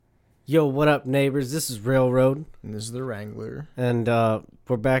Yo, what up, neighbors? This is Railroad. And this is the Wrangler. And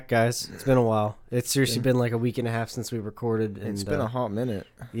we're back, guys. It's been a while. It's seriously been like a week and a half since we recorded. And, It's been a hot minute.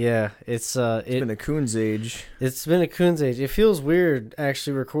 Yeah, it's been a coon's age. It's been a coon's age. It feels weird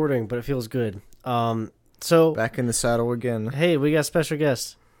actually recording, but it feels good. So Back in the saddle again. hey, we got a special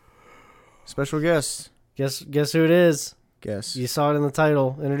guest. Special guest. Guess who it is? Guess. You saw it in the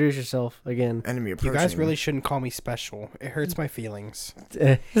title. Introduce yourself again. Enemy You approaching. guys really shouldn't call me special. It hurts my feelings.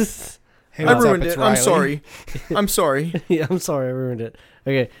 Yeah, Hey, I what's up? ruined It's it. I'm Riley. sorry. I'm sorry. I'm sorry, I ruined it.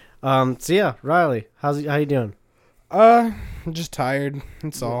 Okay. So yeah, Riley, how you doing? I'm just tired.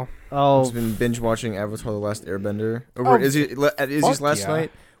 That's all. Oh, I've been binge watching Avatar: The Last Airbender over Oh, at Izzy's fuck last yeah.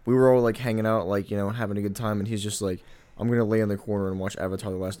 night. We were all like hanging out, like having a good time, and he's just like, "I'm gonna lay in the corner and watch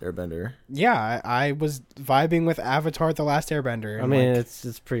Avatar: The Last Airbender." Yeah, I was vibing with Avatar: The Last Airbender. I and, mean, like, it's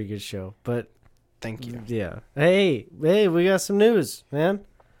a pretty good show, but thank you. yeah. Hey, we got some news, man.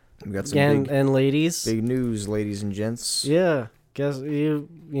 We got some And ladies. big news, ladies and gents. Yeah. Guess you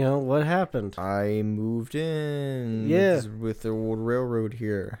know what happened. I moved in. Yeah. With the old railroad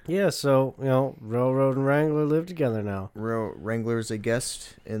here. Yeah, so, Railroad and Wrangler live together now. Wrangler's a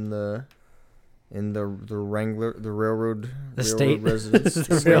guest in the Wrangler the railroad Estate. residence.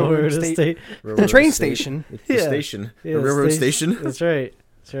 The railroad estate. estate. Railroad The train estate. station. The Yeah. station. Yeah, the railroad station. That's right.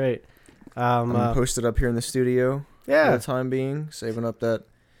 That's right. I'm posted up here in the studio for Yeah. the time being, saving up that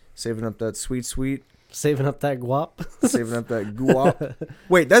sweet, Saving up that guap. saving up that guap.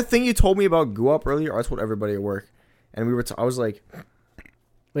 Wait, that thing you told me about guap earlier, I told everybody at work, and we were. I was like,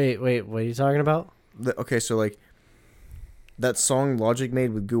 Wait, what are you talking about? okay, so like that song Logic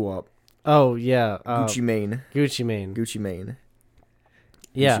made with guap, Oh, yeah. Gucci Mane, Gucci Mane. Gucci Mane,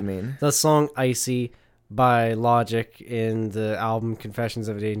 Yeah. Gucci Mane. The song Icy by Logic in the album Confessions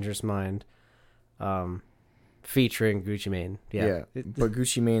of a Dangerous Mind. Featuring Gucci Mane. Yeah. But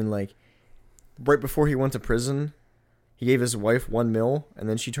Gucci Mane, like, right before he went to prison, he gave his wife $1 million, and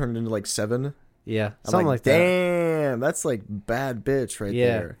then she turned it into like 7. Yeah. I'm Something like that. damn, that's like bad bitch right Yeah.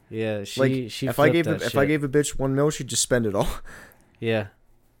 there. Yeah. She Like, she if I flipped gave that if I shit. gave a bitch $1 million, she'd just spend it all. Yeah.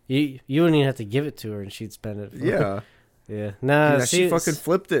 You wouldn't even have to give it to her and she'd spend it. Yeah, Yeah. Nah, yeah, she fucking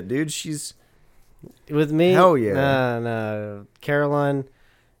flipped it, dude. She's with me. Hell yeah. Nah. Caroline,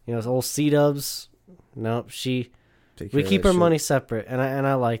 old C-dubs. Nope. take We care of keep that our shit. money separate, and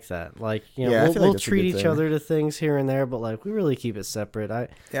I like that. Like, Yeah, I we'll, feel like we'll that's a treat good each thing. other to things here and there, but like we really keep it separate.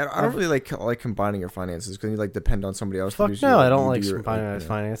 Yeah, I don't really like combining your finances because you like depend on somebody else. to Fuck do no, shit. I don't You like do your- combining my yeah.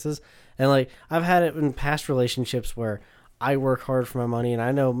 finances. And like I've had it in past relationships where I work hard for my money, and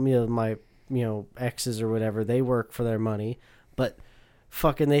I know my exes or whatever, they work for their money, but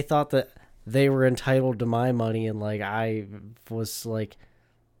fucking they thought that they were entitled to my money, and like I was like,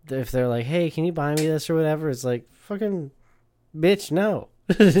 if they're like, hey, can you buy me this or whatever, it's like, fucking bitch, no.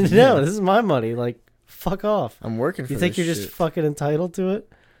 No, this is my money, like fuck off. I'm working for You think this you're just shit. fucking entitled to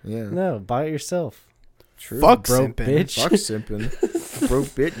it? Yeah, No, buy it yourself. true. Fuck Broke simping. bitch. Fuck simping. Broke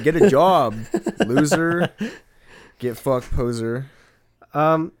bitch. Get a job, loser. Get fucked, poser.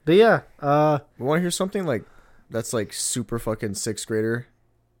 But yeah, We want to hear something like that's like super fucking 6th grader.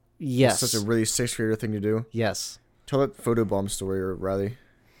 yes. It's such a really 6th grader thing to do. Yes. Tell that photobomb story, or Riley.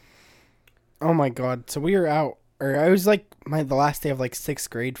 Oh my god. So we were out, or I was like the last day of like 6th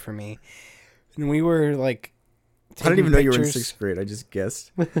grade for me, and we were like. I didn't even know you were in pictures. 6th grade. I just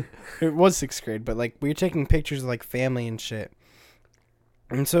guessed. It was 6th grade, but like we were taking pictures of like family and shit.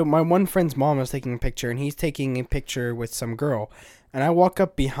 And so my one friend's mom was taking a picture, and he's taking a picture with some girl. And I walk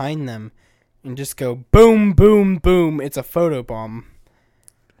up behind them and just go boom, boom, boom. It's a photo bomb.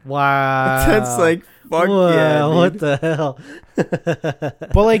 Wow. That's like fuck Wow, yeah, dude. what the hell?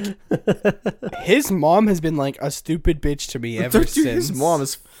 But like his mom has been like a stupid bitch to me ever Dude, since. his mom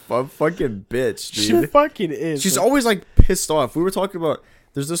is a fucking bitch, She dude. fucking is. She's Like, always like pissed off. We were talking about.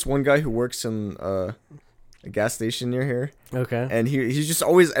 There's this one guy who works in a gas station near here, Okay. and he's just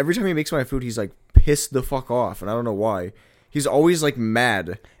always, every time he makes my food, he's like pissed the fuck off, and I don't know why. He's always like mad.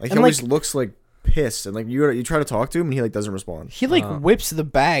 Like he And, always like- looks like pissed, and like you try to talk to him, and he like doesn't respond. he like whips the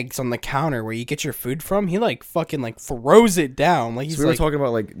bags on the counter where you get your food from. He like fucking like throws it down. Like he's So we were like, talking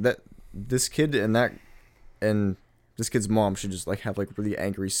about like that this kid and this kid's mom should just like have like really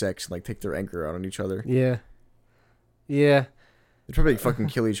angry sex and like take their anger out on each other. Yeah. Yeah. They'd probably like, fucking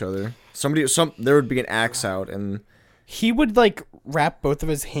kill each other. There would be an axe out, and he would like wrap both of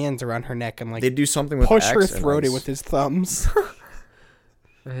his hands around her neck and like they'd do something with push her axe and throat ice. with his thumbs.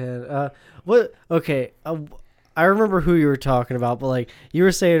 And, what? Okay. I remember who you were talking about, but like you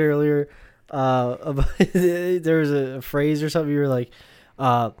were saying earlier, about there was a phrase or something. You were like,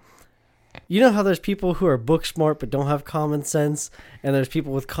 you know how there's people who are book smart but don't have common sense, and there's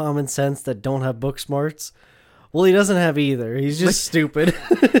people with common sense that don't have book smarts. Well, he doesn't have either. He's just stupid.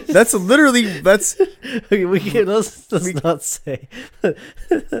 That's literally let's not say. I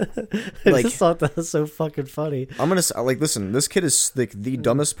just thought that was so fucking funny. I'm gonna listen. This kid is like the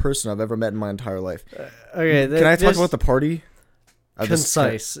dumbest person I've ever met in my entire life. Okay, can I talk about the party?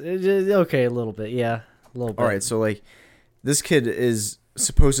 Concise. Okay, a little bit. Yeah, a little bit. All right, so like, this kid is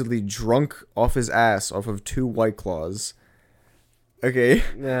supposedly drunk off his ass off of 2 White Claws. Okay.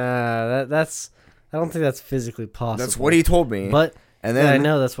 Nah, that's. I don't think that's physically possible. That's what he told me. But and then I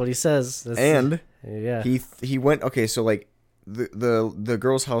know that's what he says. Yeah, he went. Okay, so like the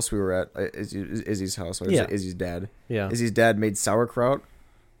girl's house we were at, Izzy's house. Yeah. Izzy's dad. Yeah. Izzy's dad made sauerkraut,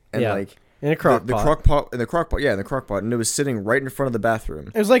 and like in a crock the crock pot in the crock pot. Yeah, in the crock pot, and it was sitting right in front of the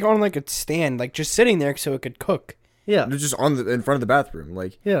bathroom. It was like on like a stand, like just sitting there so it could cook. Yeah, it was just in front of the bathroom,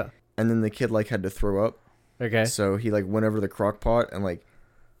 like. Yeah. And then the kid like had to throw up. Okay. So he like went over to the crock pot and like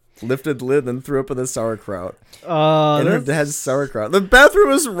lifted the lid and threw up in the sauerkraut. And her dad's sauerkraut. The bathroom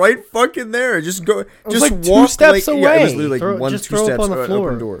was right fucking there. Just go. Just like walk 2 steps away. Yeah, it was literally like just 2 throw steps up on the floor.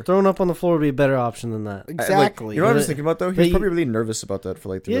 Open door. Throwing up on the floor would be a better option than that. Exactly. You know what I was thinking about though? He was But probably really nervous about that for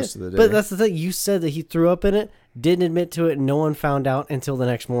like the rest of the day. But that's the thing. You said that he threw up in it, didn't admit to it, and no one found out until the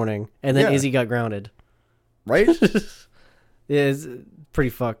next morning, and then Izzy got grounded. Right? Yeah, it's pretty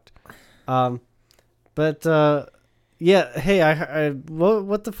fucked. Yeah. Hey, I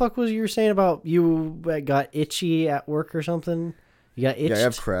what the fuck was you saying about you got itchy at work or something? You got itched? Yeah, I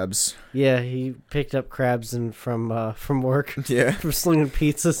have crabs. Yeah, he picked up crabs and from work. Yeah, from slinging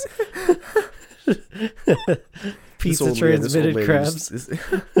pizzas. Pizza transmitted crabs.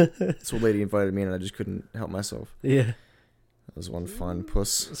 This old lady invited me, and I just couldn't help myself. Yeah, that was one fun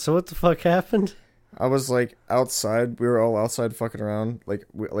puss. So what the fuck happened? I was like outside. We were all outside fucking around. I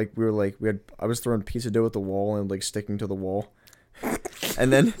was throwing pizza dough at the wall and like sticking to the wall.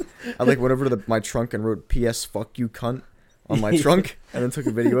 And then I like went over to my trunk and wrote "P.S. Fuck you, cunt" on my trunk, and then took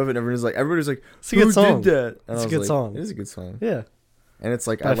a video of it. And everybody's like, it's a good song. Did that? And it's a good song. It is a good song. Yeah. And it's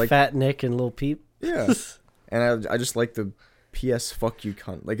like by I like Fat Nick and Lil Peep. Yeah. And I just like the P.S. Fuck you,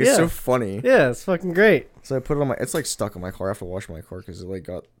 cunt. Like it's so funny. Yeah, it's fucking great. So I put it on it's like stuck on my car. I have to wash my car because it like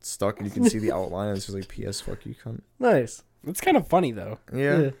got stuck and you can see the outline. And it's just like P.S. Fuck you, cunt. Nice. It's kind of funny though.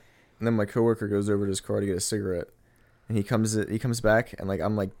 Yeah. And then my coworker goes over to his car to get a cigarette, and he comes back and like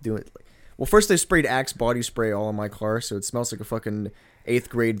I'm like doing. Well, first they sprayed Axe body spray all in my car, so it smells like a fucking 8th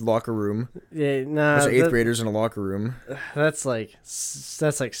grade locker room. Yeah, nah. There's 8th graders in a locker room. That's like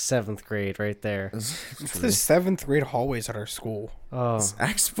 7th grade right there. It's the 7th grade hallways at our school. Oh,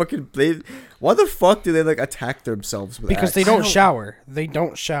 Axe fucking. Why the fuck do they like attack themselves with because Axe? they don't shower. They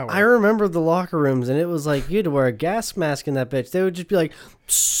don't shower. I remember the locker rooms, and it was like you had to wear a gas mask in that bitch. They would just be like.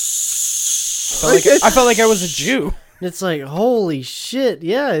 I felt like I was a Jew. It's like, holy shit,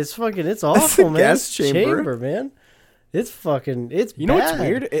 yeah, it's awful, man. Gas chamber, man. It's you know what's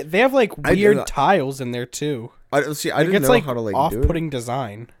weird? They have like weird tiles in there too. I didn't know how to like off-putting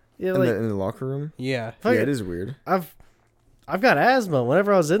design. Yeah, in the locker room. Yeah, it is weird. I've got asthma.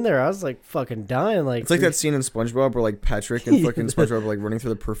 Whenever I was in there, I was like fucking dying. Like it's like that scene in SpongeBob where like Patrick and fucking SpongeBob are like running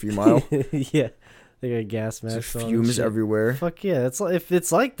through the perfume aisle. Yeah, they got gas masks on. Fumes everywhere. Fuck yeah,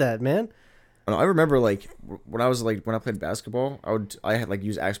 it's like that, man. I remember like when I played basketball, I had like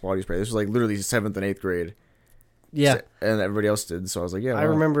use Axe body spray. This was like literally 7th and 8th grade. Yeah, and everybody else did. So I was like, yeah. I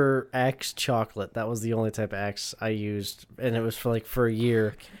remember Axe chocolate. That was the only type of Axe I used, and it was for a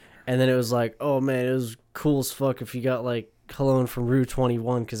year. And then it was like, oh man, it was cool as fuck if you got like cologne from Rue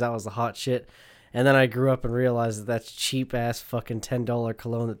 21 because that was the hot shit. And then I grew up and realized that that's cheap ass fucking $10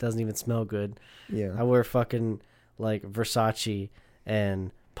 cologne that doesn't even smell good. Yeah, I wear fucking like Versace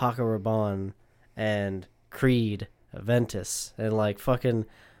and Paco Rabanne and Creed, Ventus, and like fucking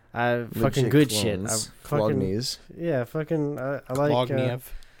fucking good clones. Shit. Clognies. Yeah, fucking I like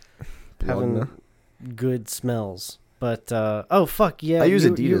having good smells. But oh fuck yeah, I use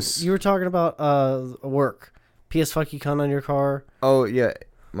Adidas. You were talking about work. PS fuck you cunt on your car. Oh yeah,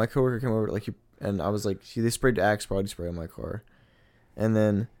 my coworker came over and I was like, they sprayed Axe body spray on my car, and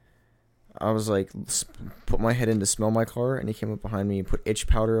then I was like, put my head in to smell my car, and he came up behind me and put itch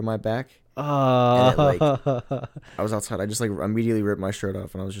powder in my back. And I was outside. I just like immediately ripped my shirt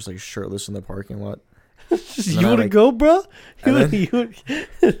off, and I was just like shirtless in the parking lot. You want to go, bro? I'm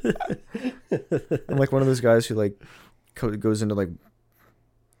like one of those guys who like goes into like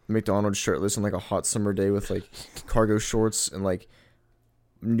McDonald's shirtless on like a hot summer day with like cargo shorts and like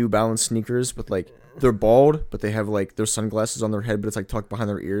New Balance sneakers, but like they're bald, but they have like their sunglasses on their head, but it's like tucked behind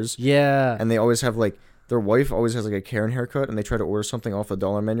their ears. Yeah, and they always have like their wife always has like a Karen haircut, and they try to order something off the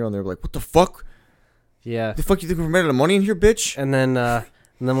dollar menu, and they're like, "What the fuck? Yeah. The fuck you think we're made out of money in here, bitch?" And then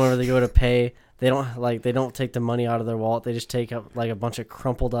whenever they go to pay, they don't take the money out of their wallet. They just take up like a bunch of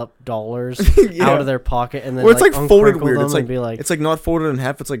crumpled up dollars Yeah. out of their pocket, and then Well, it's like folded uncrinkle weird. them It's and like be like, it's like not folded in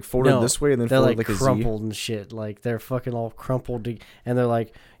half. It's like folded No, this way and then they're folded like like a Z. crumpled and shit. Like they're fucking all crumpled, and they're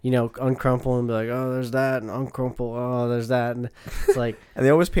like, uncrumple and be like, oh, there's that, and uncrumple, oh, there's that, and it's like, And they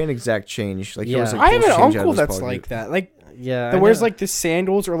always pay an exact change. Like he Yeah. always, like, I have pulls an change out of uncle his that's pocket. like that. Like yeah, that I wears know. like the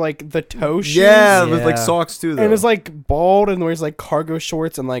sandals or like the toe shoes. Yeah, with like Yeah. socks too. Though. And is like bald and wears like cargo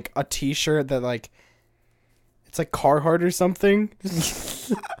shorts and like a t-shirt that like it's like Carhartt or something.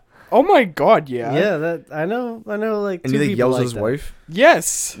 Oh my god, yeah. yeah, that I know, like and two he like people yells like at his that. wife.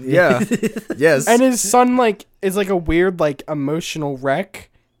 Yes. Yeah. Yes. And his son like is like a weird like emotional wreck.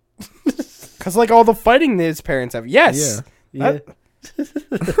 Cuz like all the fighting that his parents have. Yes. Yeah,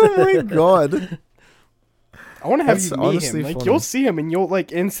 Oh my god. I want to have That's you meet honestly him. Like funny. you'll see him and you'll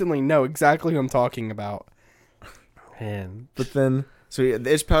like instantly know exactly who I'm talking about. man. But then, so yeah,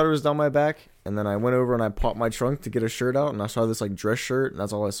 the itch powder was down my back, and then I went over and I popped my trunk to get a shirt out, and I saw this like dress shirt, and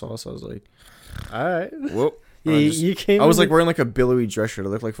that's all I saw. So I was like, All right. whoop. Yeah, you came. I was in like wearing like a billowy dress shirt. It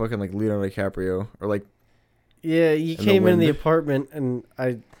looked like fucking like Leonardo DiCaprio, or like yeah, you the came in the wind. apartment, and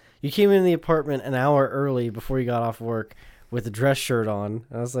you came in the apartment an hour early before you got off work with a dress shirt on.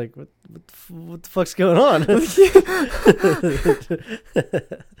 I was like, what the fuck's going on?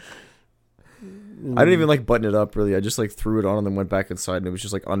 I didn't even like button it up really. I just like threw it on and then went back inside, and it was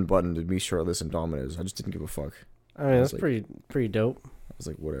just like unbuttoned and me shirtless and Domino's. I just didn't give a fuck. I mean, I that's was like- pretty dope. I was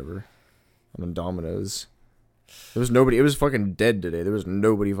like, whatever. I'm in Domino's. There was nobody. It was fucking dead today. There was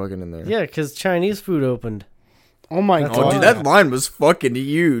nobody fucking in there. Yeah, because Chinese food opened. Oh my That's Oh, god. dude, that line was fucking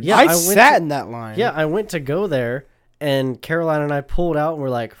huge. Yeah, I, I went sat to- in that line. Yeah, I went to go there, and Caroline and I pulled out, and we're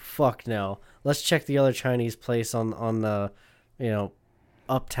like, "Fuck no, let's check the other Chinese place on the,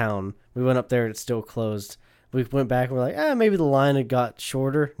 uptown." We went up there, and it's still closed. We went back, and we're like, maybe the line had got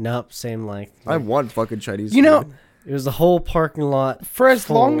shorter. Nope, same length. I want fucking Chinese. You know, food. It was the whole parking lot. for as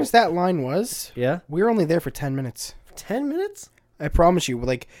full. long as that line was, Yeah, we were only there for 10 minutes. 10 minutes. I promise you.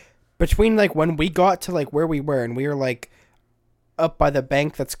 Like between like when we got to like where we were and we were like up by the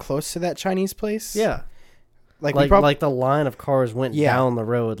bank that's close to that Chinese place. Yeah, Like, like we probably the line of cars went Yeah. down the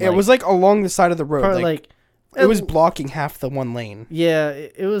road. it was like along the side of the road. probably Like, it was blocking half the one lane. Yeah,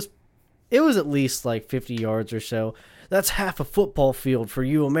 it was at least like 50 yards or so. That's half a football field for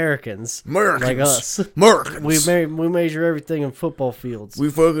you Americans. Americans. Like us. Americans. We measure everything in football fields. We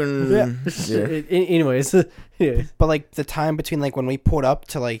fucking. Yeah. Yeah. Anyways, yeah. But like the time between like when we pulled up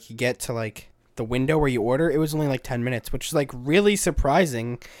to like get to like the window where you order, it was only like 10 minutes, which is like really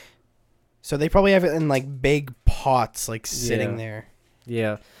surprising. So they probably have it in like big pots like sitting Yeah. there.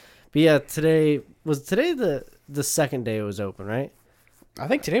 Yeah. But yeah, today the second day it was open, right? I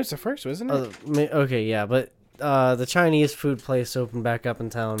think today was the first, wasn't it? Okay, yeah, but the Chinese food place opened back up in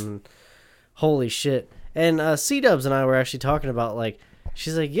town. And holy shit! And C-Dubs and I were actually talking about like,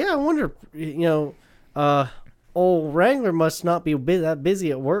 she's like, yeah, I wonder, old Wrangler must not be that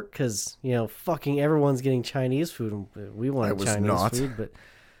busy at work because fucking everyone's getting Chinese food. And we I wanted was Chinese not. food, but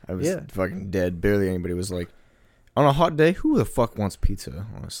I was Yeah. fucking dead. Barely anybody was like, on a hot day, who the fuck wants pizza?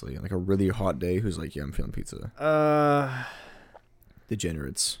 Honestly, like a really hot day, who's like, yeah, I'm feeling pizza.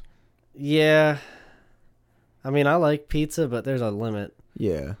 Degenerates. yeah. I mean, I like pizza, but there's a limit.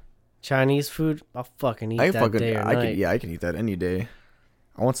 Yeah. Chinese food, I'll fucking eat I that fucking. day or I night. can. Yeah, I can eat that any day.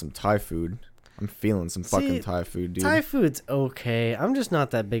 I want some Thai food. I'm feeling some See, fucking Thai food, dude. Thai food's okay. I'm just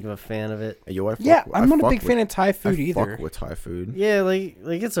not that big of a fan of it. Hey, yo, I fuck, Yeah, I I'm not a fuck big with- fan of Thai food I either. fuck with Thai food. Yeah, like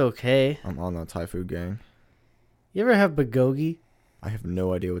it's okay. I'm on that Thai food gang. You ever have bulgogi? I have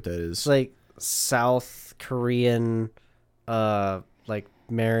no idea what that is. It's like South Korean, like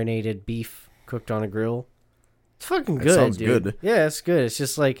marinated beef cooked on a grill. It's fucking That good, sounds dude. good. Yeah, it's good. It's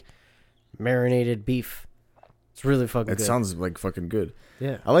just like marinated beef. It's really fucking It good. sounds like fucking good.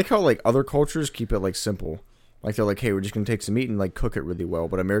 Yeah. I like how like other cultures keep it like simple. Like they're like, hey, we're just gonna take some meat and like cook it really well.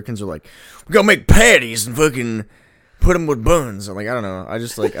 But Americans are like, we gotta make patties and fucking put them with buns. I'm like, I don't know. I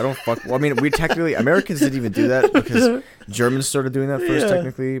just like I don't fuck. Well, I mean, we technically Americans didn't even do that because Germans started doing that first Yeah.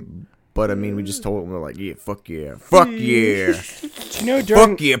 technically. But I mean, we just told them we're like, yeah, fuck yeah, fuck yeah, You know,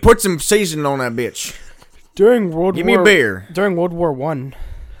 during fuck yeah, put some seasoning on that bitch. during World Give War me a beer. during World War One,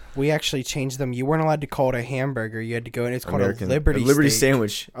 we actually changed them. You weren't allowed to call it a hamburger. You had to go and it's called American a Liberty steak.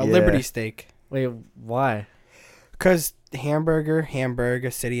 sandwich. A Yeah. Liberty steak. Wait, why? Because Hamburg,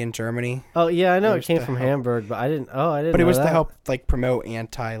 a city in Germany. Oh yeah, I know It it was came to from help. Hamburg, but I didn't. Oh, I didn't. But it know was that. to help like promote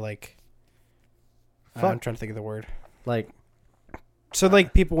anti like. I'm Fuck. trying to think of the word. Like So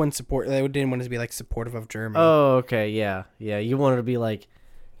like people wouldn't support. They didn't want to be like supportive of Germany. Oh, okay, yeah. You wanted to be like,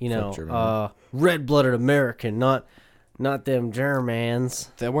 Fuck Germany. red-blooded American, not them Germans.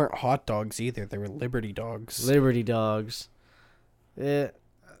 They weren't hot dogs either. They were Liberty dogs. Liberty dogs. Yeah,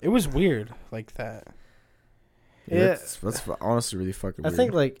 It was weird like that. Yeah. That's honestly really fucking I weird.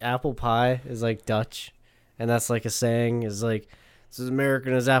 think like apple pie is like Dutch, and that's like a saying is like it's as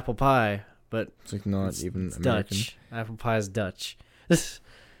American as apple pie, but it's like not it's even American. Dutch. Apple pie is Dutch.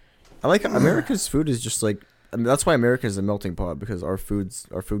 I like America's food is just like that's why America is a melting pot because our food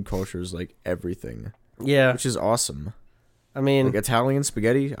culture is like everything, Yeah, which is awesome. I mean, Like Italian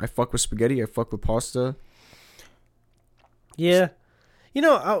spaghetti, I fuck with spaghetti. I fuck with pasta. yeah,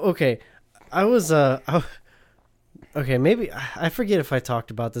 okay. I was okay. Maybe I forget if I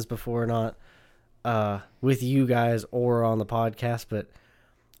talked about this before or not, with you guys or on the podcast, but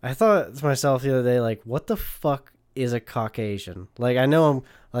I thought to myself the other day, like, what the fuck is a Caucasian? Like, I know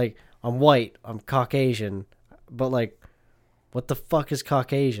I'm white, I'm Caucasian, but like, what the fuck is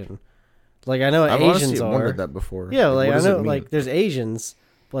Caucasian? Like, I know what I've Asians honestly are. wondered that before. Yeah, like what I does it know, mean? like there's Asians.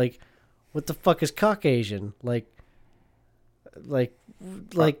 Like, what the fuck is Caucasian? Like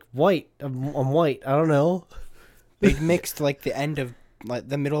white. I'm white. I don't know. They mixed like the end of like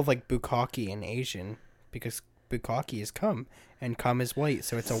the middle of like bukkake and Asian because bukkake is cum and cum is white,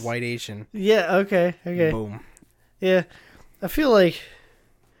 so it's a white Asian. Yeah. Okay. Boom. Yeah. I feel like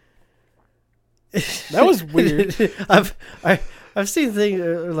That was weird. I've seen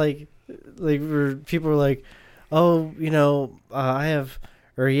things like where people are like, oh, I have,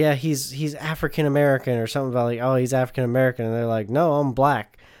 or yeah, he's African American or something about like, oh, he's African American, and they're like, no, I'm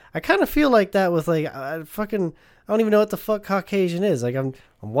black. I kind of feel like that with like I don't even know what the fuck Caucasian is. Like I'm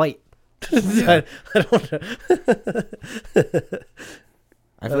white. I don't know.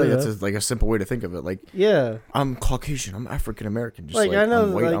 I feel like that's like a simple way to think of it. Like, Yeah. I'm Caucasian. I'm African American. Just Like, like I know,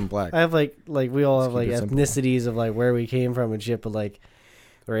 I'm white. like, I'm black. I have like we all have Let's like keep it simple. ethnicities of like where we came from and shit, but like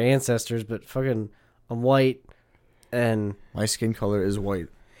our ancestors. But fucking, I'm white, and My skin color is white.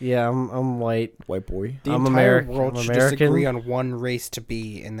 yeah, I'm white. White boy. The I'm entire American. world I'm should just American. agree on one race to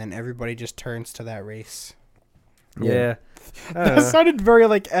be, and then everybody just turns to that race. Yeah. I don't That know. sounded very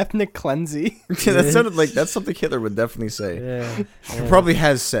like ethnic cleansing. Yeah, that sounded like that's something Hitler would definitely say. Yeah. He probably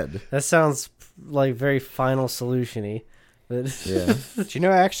has said. That sounds like very final solution-y. But Yeah. Do you know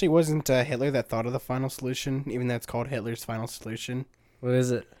it actually wasn't Hitler that thought of the final solution, even though it's called Hitler's final solution? what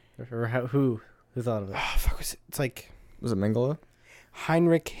is it? Or who thought of it? Oh, fuck, was it? It's like Was it Mengele?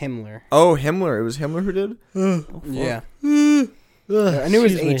 Heinrich Himmler. Oh, Himmler. It was Himmler who did? Yeah. Ugh, I knew it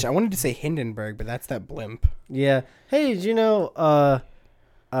was excuse me. H. I wanted to say Hindenburg, but that's that blimp. Yeah. Hey, did you know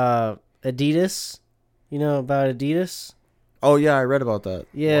Adidas? You know about Adidas? Oh, yeah, I read about that.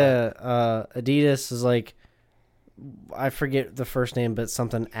 Yeah, Adidas is like, I forget the first name, but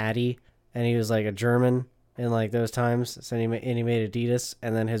something Addy, and he was like a German in like those times. So he made Adidas,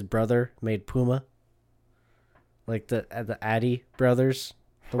 and then his brother made Puma. Like the Addy brothers,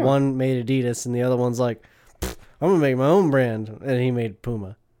 the one made Adidas, and the other one's like, I'm gonna make my own brand, and he made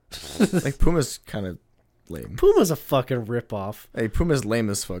Puma. Like, Puma's kind of lame. Puma's a fucking ripoff. Hey, Puma's lame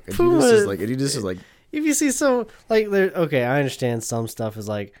as fuck. Puma- Adidas is like, If you see some like there, okay, I understand some stuff is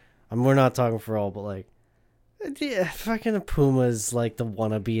like, we're not talking for all, but like, yeah, fucking Puma's like the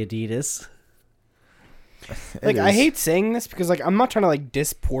wannabe Adidas. Like, I is. hate saying this because, like, I'm not trying to, like,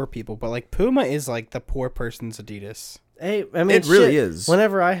 diss poor people, but, like, Puma is, like, the poor person's Adidas. Hey, I mean, It really shit, is.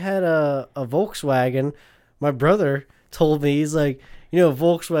 Whenever I had a Volkswagen, my brother told me, he's like,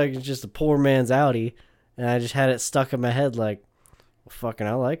 Volkswagen's just a poor man's Audi, and I just had it stuck in my head like, well, fucking,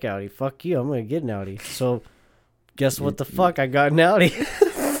 I like Audi. Fuck you, I'm gonna get an Audi. So, guess what the fuck? I got an Audi.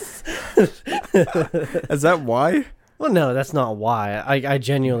 Is that why? Well, no, that's not why. I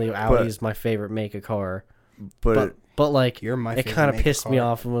genuinely, Audi is my favorite make of car. But But like, You're my it favorite kind of make of pissed me car.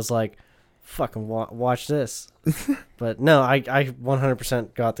 off and was like, fucking watch this. But no, I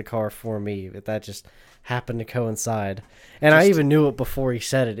 100% got the car for me. But that just happened to coincide. And I even knew it before he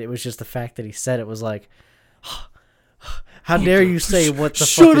said it. It was just the fact that he said it was like, how dare you say what the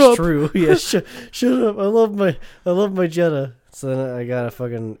Shut fuck is up. true? Yeah, shut up. I love my Jetta. So then I got a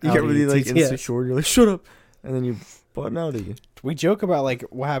fucking you Audi get really like TTS. insecure. You're like, shut up, and then you bought an Audi. We joke about, like,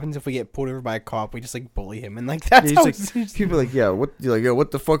 what happens if we get pulled over by a cop. We just, like, bully him. And, like, that's Yeah, how he's like, people are like, yeah, what? You're like, yo,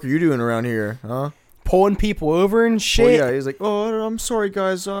 what the fuck are you doing around here, huh? pulling people over and Oh shit. yeah, he's like, oh, I'm sorry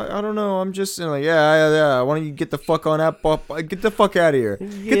guys, I don't know, I'm just like, yeah. Why don't you get the fuck on that? Get the fuck out of here.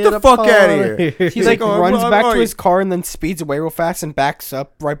 Get the fuck out of here. He, like, oh, runs I'm back to alright. his car and then speeds away real fast and backs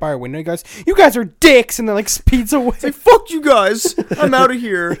up right by our window. He goes, you guys are dicks! And then, like, speeds away. It's like, fuck you guys, I'm out of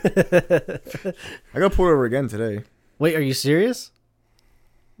here. I got pulled over again today. Wait, are you serious?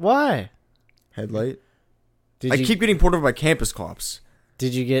 Why? Headlight. Did I you keep getting pulled over by campus cops.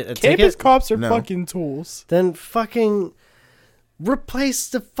 did you get a Campus ticket? cops are No. fucking tools. Then fucking replace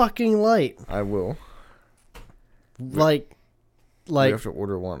the fucking light. I will. Like You have to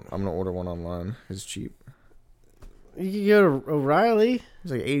order one. I'm gonna order one online. It's cheap. you go to O'Reilly.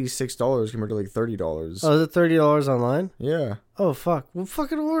 It's like $86 compared to like $30. Oh, is it $30 online? Yeah, Oh fuck. Well,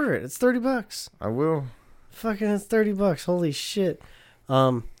 fucking order it. It's $30. I will. Fucking it's $30. Holy shit.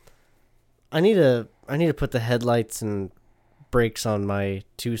 I need to put the headlights and brakes on my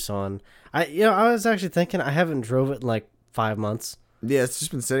Tucson. I was actually thinking I haven't drove it in like 5 months. Yeah, it's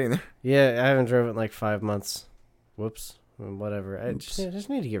just been sitting there. Yeah, I haven't drove it in like 5 months. Whoops. Whatever. I Oops. just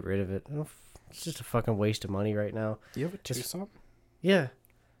need to get rid of it. It's just a fucking waste of money right now. You have a Tucson? Yeah.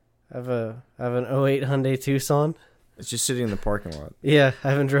 I have an '08 Hyundai Tucson. It's just sitting in the parking lot. Yeah, I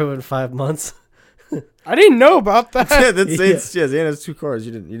haven't drove it in 5 months. I didn't know about that. Yeah, that's Yeah. Xan has 2 cars.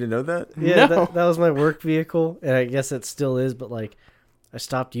 You didn't know that? Yeah, No. that was my work vehicle, and I guess it still is, but like I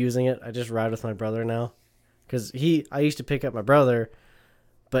stopped using it. I just ride with my brother now. Cuz I used to pick up my brother,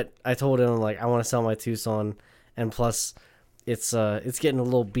 but I told him like I want to sell my Tucson, and plus it's getting a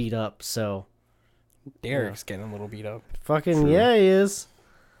little beat up, so Derek's getting a little beat up. fucking True. yeah, he is.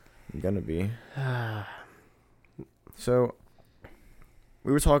 I'm gonna be. So,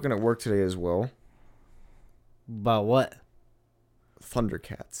 we were talking at work today as well. About what?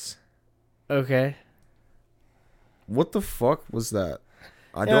 Thundercats. Okay. What the fuck was that?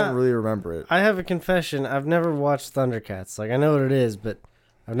 I Yeah. don't really remember it. I have a confession. I've never watched Thundercats. Like I know what it is, but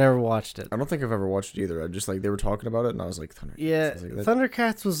I've never watched it. I don't think I've ever watched it either. I just like they were talking about it, and I was like, Thundercats. Yeah, I was like, that-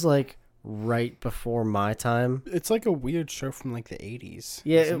 Thundercats was like right before my time. It's like a weird show from like the 80s.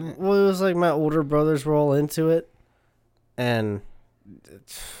 Yeah, isn't it? well, it was like my older brothers were all into it, and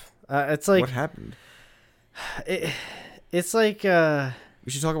it's like what happened? it's like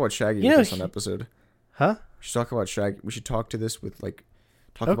We should talk about Shaggy You with know, this on episode. huh? We should talk about Shaggy. We should talk to this with like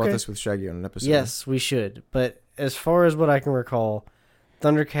about Okay. this with Shaggy on an episode. Yes, we should. But as far as what I can recall,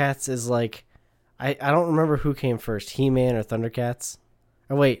 Thundercats is like I don't remember who came first, He-Man or Thundercats.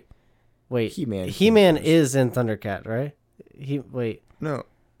 Oh wait, He-Man. came He-Man first. is in Thundercat, right? No,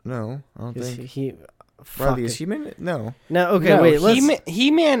 I don't Is think. he? Riley, is Fuck. He-Man? No. No, okay, No, wait. Let's.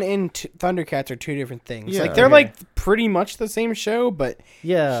 He-Man and Thundercats are two different things. Yeah. Like they're Okay. like pretty much the same show, but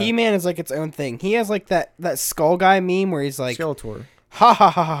Yeah. He-Man is like its own thing. He has like that skull guy meme where he's like Skeletor. ha ha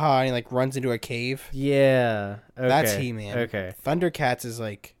ha ha ha, and he like runs into a cave. Yeah. Okay. That's He-Man. Okay. Thundercats is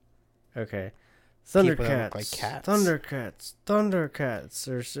like Okay. People that Thundercats. look like cats. Thundercats.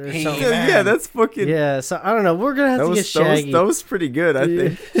 Or something. He-Man. Yeah, that's fucking. Yeah. So I don't know. We're gonna have that to get was, that, was, Shaggy. that was pretty good. I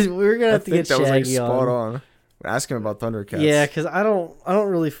think. We're gonna I have to think get that was like Shaggy spot on. on. Ask him about Thundercats. Yeah, because I don't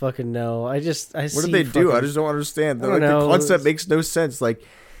really fucking know. I What see did they do? I fucking- just don't understand. I Like, don't know. the concept makes no sense. Like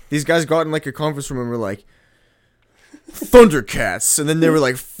these guys got in like a conference room and were like, Thundercats, and then they were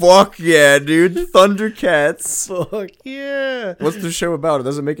like, "Fuck yeah, dude, Thundercats." Fuck yeah. What's the show about? It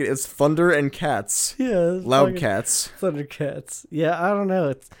doesn't make it. It's thunder and cats, Yeah. it's loud fucking cats. Thundercats. Yeah, I don't know.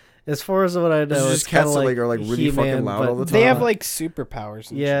 It's as far as what I know. This is it's just cats kinda that like are like really He-Man, fucking loud but all the time. they have like superpowers.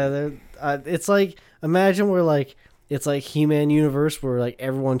 And Yeah, shit. they're. It's like imagine we're like it's like He-Man universe where like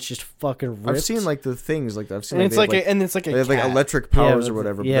everyone's just fucking ripped. I've seen like the things like I've seen. and like, it's like, they have, and it's like a they have like cat. electric powers but or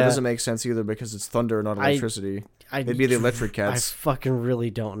whatever. But yeah. that doesn't make sense either because it's thunder, not electricity. They'd be the electric I cats. fucking really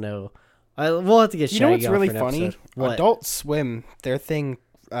don't know. We'll have to get. You know what's Shaggy on really for an funny? episode. What? Adult Swim, their thing,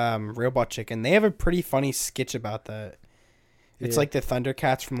 Robot Chicken. They have a pretty funny sketch about that. It's Yeah. like the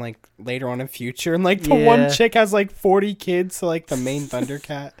Thundercats from like later on in future, and like the Yeah. one chick has like 40 kids, so like the main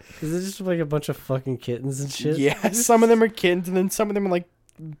Thundercat. Is it just like a bunch of fucking kittens and shit? Yeah, some of them are kids, and then some of them are like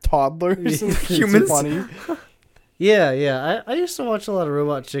toddlers. and it's Humans. funny. Yeah. I used to watch a lot of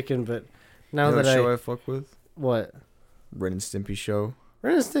Robot Chicken, but now You know that what show I fuck with? what Ren and Stimpy show.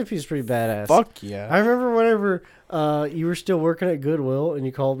 Ren and Stimpy's pretty badass. Fuck yeah. I remember whenever you were still working at Goodwill and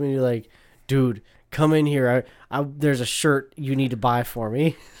you called me and you're like, dude, come in here. There's a shirt you need to buy for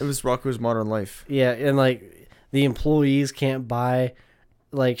me. It was Rocco's Modern Life. Yeah, and like the employees can't buy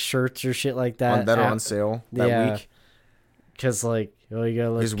like shirts or shit like that. That are on sale that week. Because like, oh, you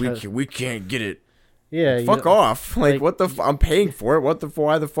gotta Because like, we can't get it. yeah, you Fuck know- off. Like, like- what the I'm paying for it.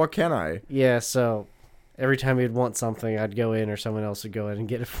 Why the fuck can I? Yeah, so every time he'd want something, I'd go in or someone else would go in and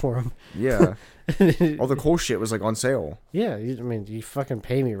get it for him. Yeah. All the cool shit was like on sale. Yeah, you fucking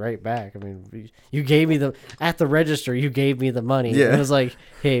pay me right back. I mean, you gave me at the register, you gave me the money. Yeah. It was like,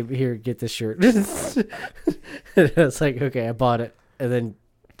 hey, here, get this shirt. And I was like, okay, I bought it. And then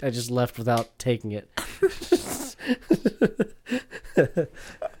I just left without taking it.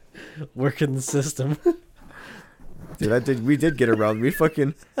 Working the system. Dude, we did get around. We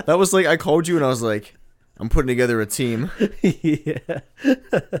fucking, that was like, I called you and I was like, I'm putting together a team. Yeah.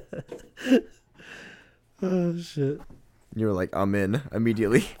 Oh shit. You were like, I'm in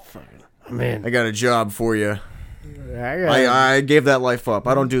immediately. Man, I got a job for you. I I gave that life up.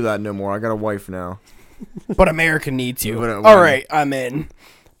 I don't do that no more. I got a wife now. But America needs you. But, All right, I'm in.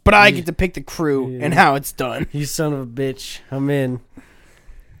 But I get to pick the crew and how it's done. You son of a bitch. I'm in.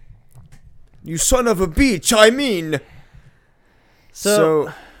 You son of a bitch, I mean.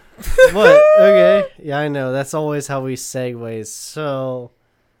 So what? Okay. Yeah, I know. That's always how we segue. So,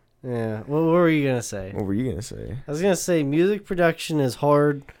 yeah. What were you going to say? What were you going to say? I was going to say music production is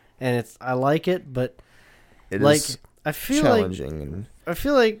hard and I like it, but It like is I feel challenging. I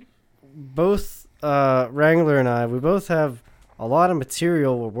feel like both Wrangler and I, we both have a lot of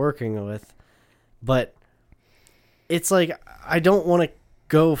material we're working with, but it's like I don't want to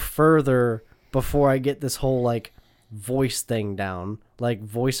go further before I get this whole like voice thing down, like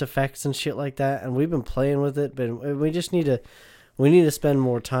voice effects and shit like that. And we've been playing with it, but we just need to spend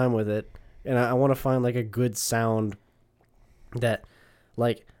more time with it. And I want to find like a good sound that,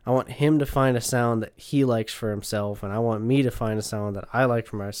 like, I want him to find a sound that he likes for himself, and I want me to find a sound that I like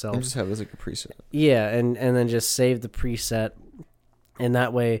for myself. And just have it as like a preset. Yeah, and then just save the preset, and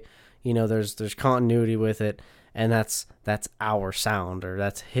that way, you know, there's continuity with it, and that's our sound, or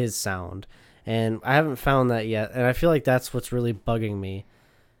that's his sound. And I haven't found that yet, and I feel like that's what's really bugging me,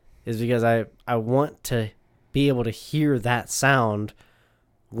 is because I want to be able to hear that sound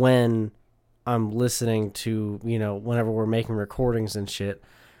when I'm listening to, you know, whenever we're making recordings and shit.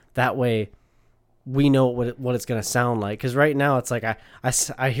 That way we know what it's going to sound like. Because right now it's like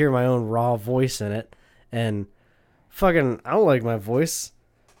I hear my own raw voice in it, and fucking I don't like my voice.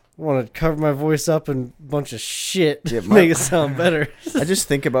 I want to cover my voice up in a bunch of shit to make it sound better. I just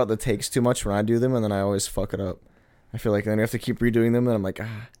think about the takes too much when I do them, and then I always fuck it up. I feel like then I have to keep redoing them, and I'm like,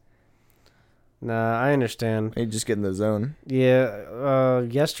 Nah, I understand. I just get in the zone. Yeah,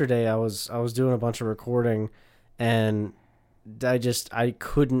 yesterday I was doing a bunch of recording, and I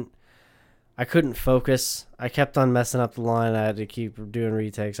couldn't focus. I kept on messing up the line. I had to keep doing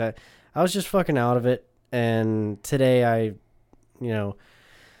retakes. I was just fucking out of it. And today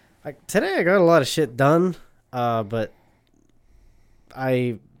today I got a lot of shit done. But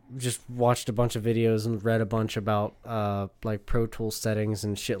I just watched a bunch of videos and read a bunch about like Pro Tools settings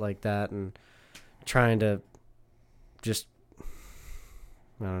and shit like that, and trying to just,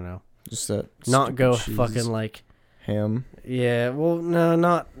 I don't know, Just that not go cheese fucking like ham. Yeah, well, no,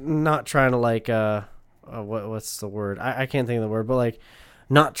 not trying to like what's the word? I can't think of the word, but like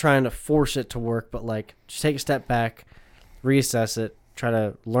not trying to force it to work, but like just take a step back, reassess it, try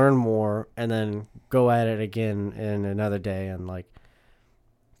to learn more, and then go at it again in another day and like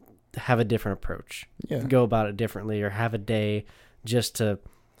have a different approach. Yeah. Go about it differently, or have a day just to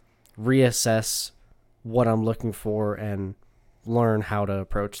reassess what I'm looking for and learn how to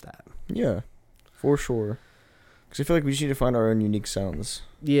approach that. Yeah, for sure. Because I feel like we just need to find our own unique sounds.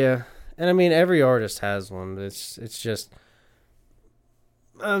 Yeah, and I mean every artist has one. It's just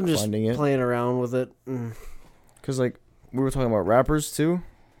I'm just Finding it. playing around with it. Because like we were talking about rappers too.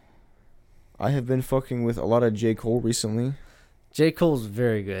 I have been fucking with a lot of J. Cole recently. J. Cole's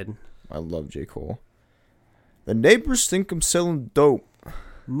very good. I love J. Cole. The neighbors think I'm selling dope.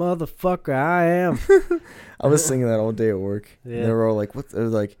 Motherfucker, I am. I was singing that all day at work. Yeah. And they were all like, "What?" They're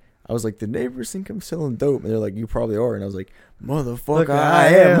like, I was like, "The neighbors think I'm selling dope," and they're like, "You probably are." And I was like, "Motherfucker, I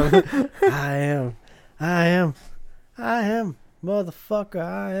am." I am. I am. I am. Motherfucker,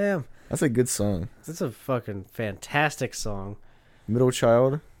 I am. That's a good song. That's a fucking fantastic song. Middle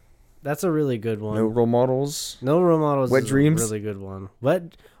Child. That's a really good one. No Role Models. No Role Models Wet is Dreams? a really good one.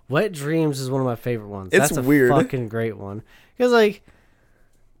 Wet Dreams is one of my favorite ones. It's That's a weird. fucking great one. Because, like,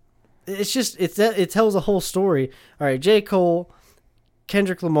 it's just, it tells a whole story. All right, J. Cole,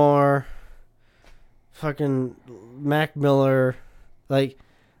 Kendrick Lamar, fucking Mac Miller, like,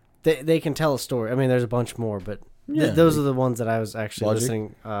 they can tell a story. I mean, there's a bunch more, but those are the ones that I was actually Logic.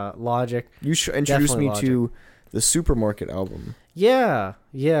 listening. Logic. You introduced me Definitely to the Supermarket album. Yeah.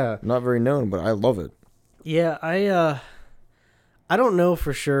 Not very known, but I love it. Yeah, I don't know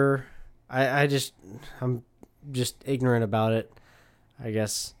for sure. I'm just ignorant about it, I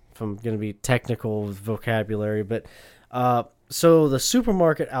guess, if I'm going to be technical with vocabulary. But so the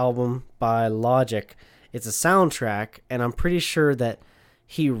Supermarket album by Logic, it's a soundtrack, and I'm pretty sure that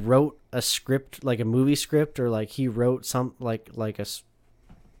he wrote a script, like a movie script, or like he wrote some I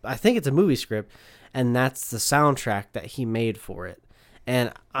think it's a movie script, and that's the soundtrack that he made for it.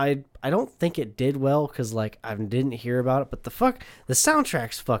 and I don't think it did well because like I didn't hear about it, but the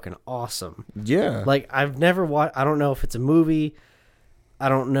soundtrack's fucking awesome. Yeah. Like I've never watched. I don't know if it's a movie. I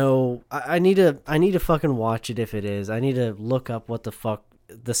don't know. I need to fucking watch it if it is. I need to look up what the fuck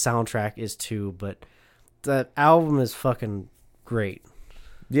the soundtrack is too. But that album is fucking great.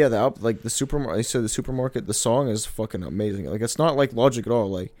 Yeah, like the supermarket. I said the supermarket. The song is fucking amazing. Like it's not like Logic at all.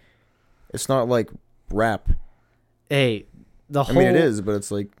 Like it's not like rap. Hey, I mean it is, but it's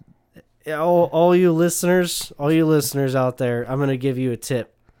like all you listeners out there, I'm gonna give you a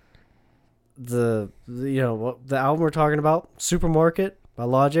tip. The album we're talking about, Supermarket by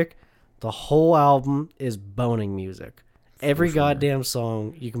Logic, the whole album is boning music. Every sure. goddamn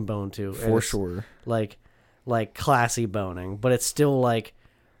song you can bone to. for sure. Like classy boning, but it's still like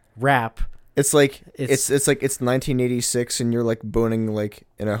rap. It's like it's like it's 1986 and you're like boning like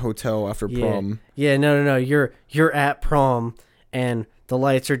in a hotel after prom. Yeah, no. You're at prom and the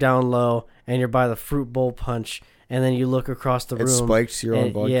lights are down low and you're by the fruit bowl punch and then you look across the room. It's spiked. You're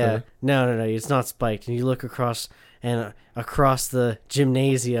on vodka. Yeah, no. It's not spiked. And you look across and across the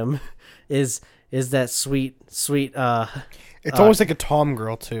gymnasium is that sweet. It's almost like a Tom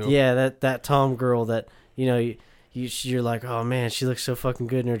girl too. Yeah, that Tom girl that you're like, oh man, she looks so fucking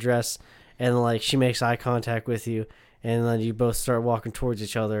good in her dress. And like she makes eye contact with you, and then you both start walking towards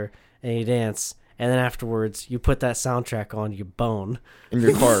each other, and you dance, and then afterwards you put that soundtrack on, you bone in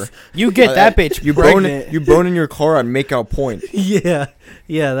your car. You get that bitch you pregnant. You bone in your car on Makeout Point. yeah.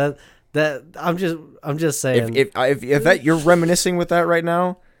 That I'm just saying. If that you're reminiscing with that right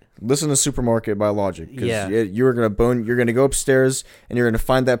now, listen to Supermarket by Logic. Yeah. You're gonna bone. You're gonna go upstairs and you're gonna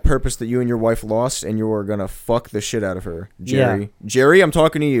find that purpose that you and your wife lost, and you are gonna fuck the shit out of her, Jerry. Yeah. Jerry, I'm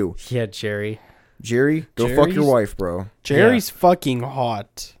talking to you. Yeah, Jerry Go fuck your wife, bro. Jerry's fucking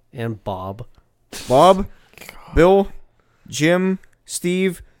hot. and Bob. Bob, Bill, Jim,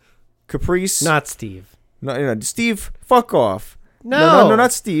 Steve, Caprice. Not Steve. No, Steve. Fuck off. No. No,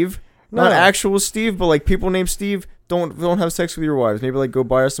 not Steve. No. Not actual Steve, but like people named Steve. Don't have sex with your wives. Maybe like go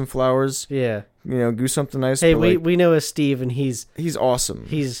buy her some flowers. Yeah. Do something nice. Hey, but, we know a Steve, and he's awesome.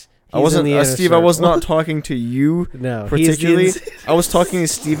 I wasn't in the Steve. I was not talking to you no particularly. I was talking to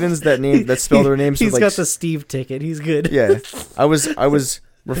Stevens that spell their names. He's with, got the Steve ticket. He's good. Yeah, I was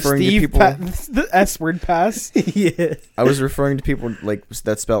referring Steve to people. the S word pass. Yeah. I was referring to people like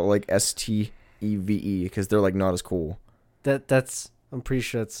that spell like Steve because they're like not as cool. That's. I'm pretty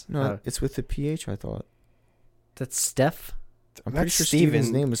sure that's it's with the PH. I thought that's Steph. I'm pretty That's sure Steven.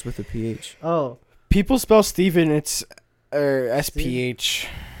 Steven's name is with a PH. Oh, People spell Steven. It's SPHEN.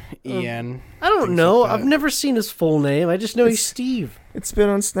 I don't Things know. like that. I've never seen his full name. I just know he's It's- Steve. It's been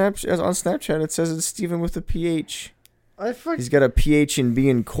on Snapchat. On Snapchat, it says it's Steven with a PH. I fuck. He's got a PH in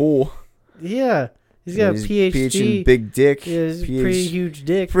being cool. Yeah, he's got a PhD. PH in big dick. Yeah, he's a PH pretty huge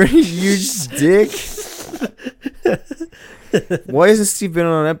dick. Pretty huge dick. Why hasn't Steve been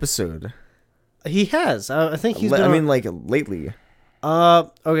on an episode? He has. I think he's. I Been mean, like lately.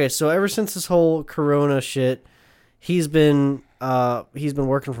 Okay. So ever since this whole Corona shit, he's been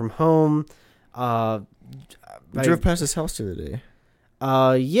working from home. We drove past his house the other day.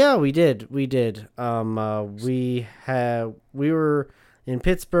 Yeah, we did. We were in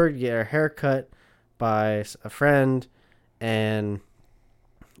Pittsburgh to get our hair cut by a friend, and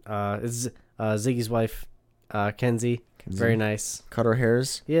it's Ziggy's wife, Kenzie. Very nice. Cut our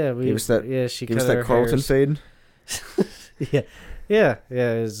hairs. Yeah, Gave us that. she Give cut us that our Carlton hairs. fade. Yeah.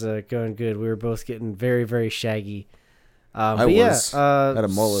 It was going good. We were both getting very, very shaggy. I but was. Yeah, Had a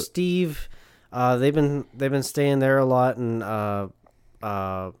mullet. Steve, they've been staying there a lot, and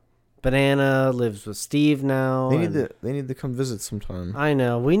Banana lives with Steve now. They need to come visit sometime. I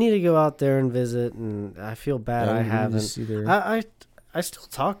know. We need to go out there and visit, and I feel bad I we need to haven't. see their- I still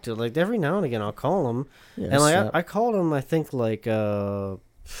talk to, like, every now and again I'll call him. Yeah, And like snap. I called him, I think like a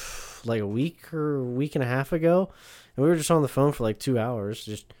week or a week and a half ago, and we were just on the phone for like 2 hours,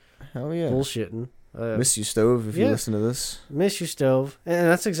 just Hell yeah. bullshitting. Miss you, Stove, if you yeah. listen to this. Miss you, Stove, and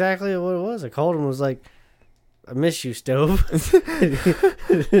that's exactly what it was. I called him, and was like, I miss you, Stove.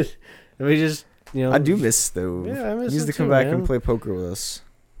 And we just, I do miss Stove. Yeah, I miss He needs him to come too, back man. and play poker with us.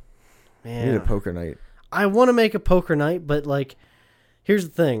 We need a Man, poker night. I want to make a poker night, but like, here's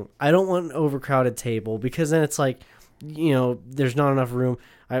the thing: I don't want an overcrowded table because then it's like, there's not enough room.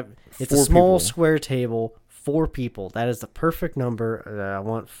 It's a 4 small people. square table, 4 people. That is the perfect number. I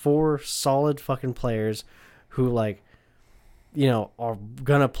want 4 solid fucking players who like, are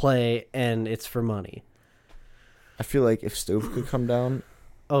gonna play, and it's for money. I feel like if Stove could come down,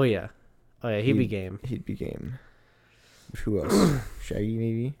 Oh yeah, he'd be game. He'd be game. Who else? Shaggy,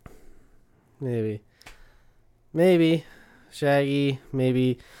 maybe? Maybe. Shaggy,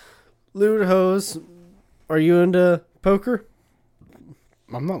 maybe Lewd Hose. Are you into poker?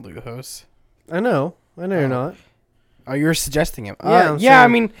 I'm not Lou Host. I know you're not. Oh, you're suggesting him. Yeah, I'm yeah. I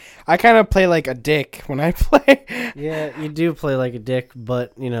saying- mean, I kind of play like a dick when I play. Yeah, you do play like a dick,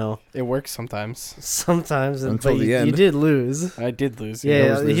 but you know It works sometimes. sometimes. Until but the you end. did lose. I did lose.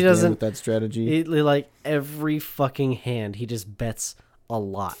 Yeah, always lose he at the end doesn't- with that strategy. He, like every fucking hand, he just bets a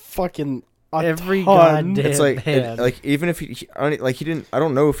lot. Fucking a Every ton. goddamn It's like hand. like even if he didn't. I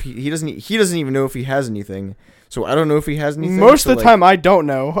don't know if he doesn't even know if he has anything. So I don't know if he has anything. Most so, of the time, I don't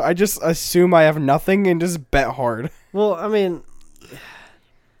know. I just assume I have nothing and just bet hard. Well, I mean,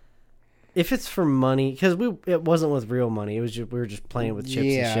 if it's for money, because it wasn't with real money. It was just, we were just playing with chips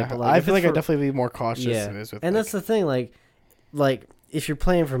and shit. But like, I if feel it's like I'd for- definitely be more cautious. Yeah, Than it is with and like, that's the thing. Like if you're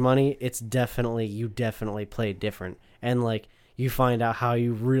playing for money, you definitely play different, and like you find out how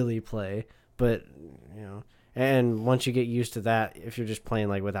you really play. But you know, and once you get used to that, if you're just playing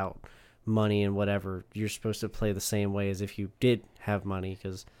like without money and whatever, you're supposed to play the same way as if you did have money,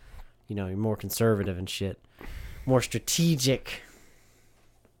 because you know you're more conservative and shit, more strategic.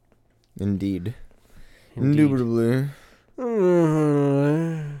 Indeed. Indeed. Indubitably.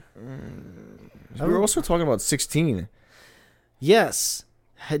 Mhm. We were also talking about 16. Yes.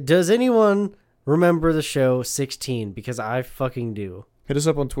 Does anyone remember the show 16? Because I fucking do. Hit us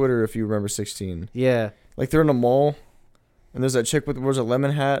up on Twitter if you remember 16. Yeah. Like they're in a mall, and there's that chick with wears a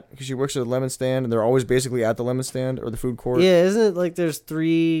lemon hat because she works at a lemon stand, and they're always basically at the lemon stand or the food court. Yeah, isn't it like there's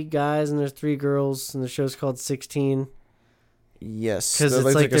 3 guys and there's 3 girls, and the show's called 16? Yes, 'Cause They're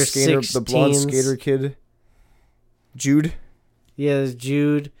it's like a they're skater, the blonde 16s. skater kid, Jude. Yeah, there's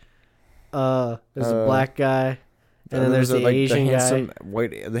Jude. There's a black guy, and then there's the Asian handsome,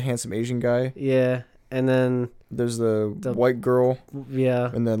 guy. the handsome Asian guy. Yeah, and then There's the The- white girl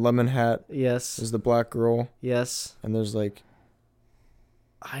yeah, in the lemon hat. yes, There's the black girl, yes. and there's like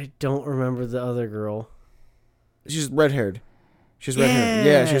I don't remember the other girl. she's red haired. She's red haired.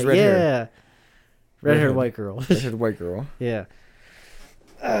 Yeah, she's red haired. Yeah, red-haired Red-haired. white girl. Red haired white girl. Yeah.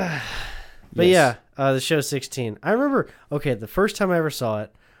 But Yes. yeah, the show 16. I remember, okay, the first time I ever saw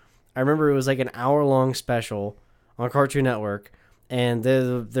it, I remember it was like an hour-long special on Cartoon Network, and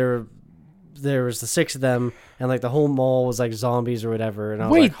there was the 6 of them, and like the whole mall was like zombies or whatever. And I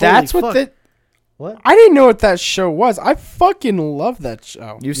was wait, like, holy that's what fuck. the. What? I didn't know what that show was. I fucking love that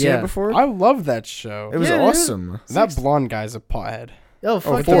show. You've seen Yeah. it before? I love that show. It was Yeah, dude. awesome. That blonde guy's a pothead. Oh,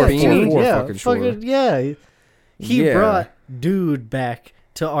 fuck for yeah, sure, dude, for yeah, fucking sure. yeah. He Yeah. brought Dude back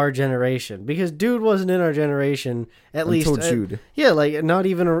to our generation, because Dude wasn't in our generation at least. Until Jude. Yeah, like not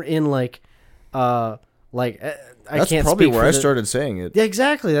even in like, I That's can't probably speak where for I the- started saying it. Yeah,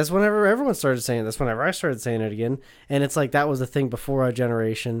 exactly. That's whenever everyone started saying it. That's whenever I started saying it again. And it's like that was the thing before our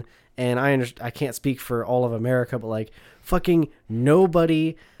generation. And I can't speak for all of America, but like fucking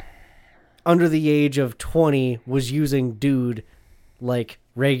nobody under the age of 20 was using Dude like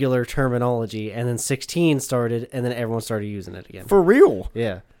regular terminology. And then 16 started, and then everyone started using it again. For real.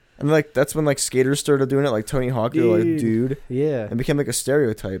 Yeah. And like that's when like skaters started doing it, like Tony Hawk, they're like dude. Yeah. It became like a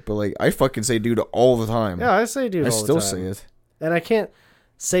stereotype, but like I fucking say dude all the time. Yeah, I say Dude I all the still time. say it. And I can't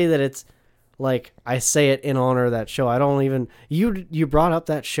say that it's like I say it in honor of that show. I don't even you brought up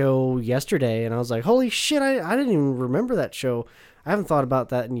that show yesterday, and I was like, holy shit, I didn't even remember that show. I haven't thought about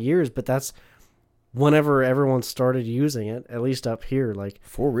that in years, but that's whenever everyone started using it, at least up here, like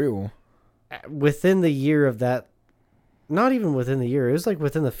For real. within the year of that. Not even within the year. It was like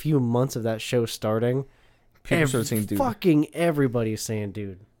within the few months of that show starting. People started saying dude. Fucking everybody's saying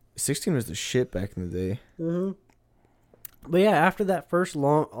Dude. 16 was the shit back in the day. Mm-hmm. But yeah, after that first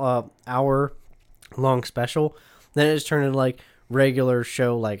hour long special, then it just turned into like regular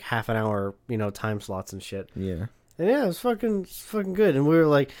show, like half an hour, time slots and shit. Yeah. And yeah, it's fucking good. And we were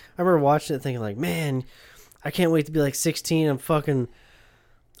like, I remember watching it thinking like, man, I can't wait to be like 16. I'm fucking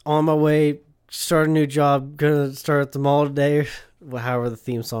on my way, start a new job, gonna start at the mall today. However the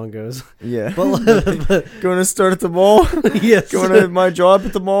theme song goes. Yeah. But Going to start at the mall. yes. Going to my job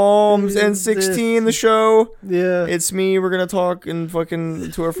at the mall. And 16 the show. Yeah. It's me. We're gonna talk and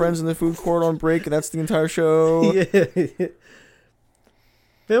fucking to our friends in the food court on break, and that's the entire show. Yeah.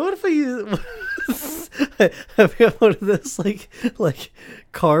 Man, what if I use I've got one of those like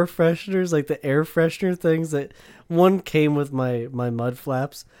car fresheners, like the air freshener things that one came with my mud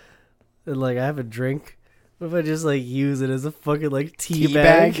flaps, and like I have a drink. What if I just like use it as a fucking like tea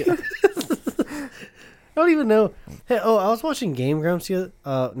bag? I don't even know. Hey, I was watching Game Grumps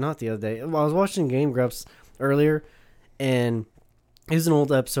not the other day. I was watching Game Grumps earlier, and it was an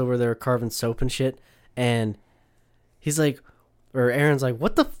old episode where they were carving soap and shit, and he's like, or Aaron's like,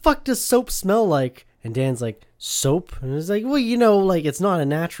 what the fuck does soap smell like? And Dan's like, soap? And it's like, well, you know, like, it's not a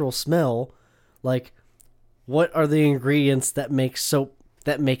natural smell. Like, what are the ingredients that make soap,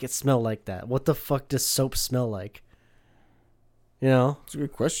 that make it smell like that? What the fuck does soap smell like? You know? It's a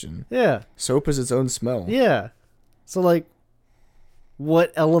good question. Yeah. Soap is its own smell. Yeah. So, like,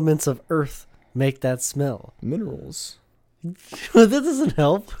 what elements of earth make that smell? Minerals. That doesn't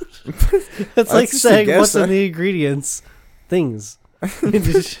help. It's like just a saying guess, what's in huh? the ingredients. Things.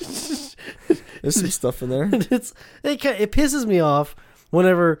 There's some stuff in there. It pisses me off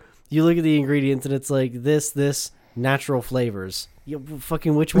whenever you look at the ingredients and it's like this natural flavors.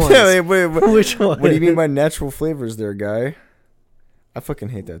 Fucking which ones? Yeah, wait, Which one? what do you mean by natural flavors there, guy? I fucking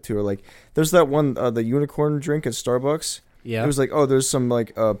hate that too. Or like, there's that one, the unicorn drink at Starbucks. Yeah. It was like, oh, there's some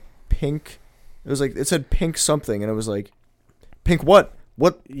like pink. It was like, it said pink something, and it was like, pink what?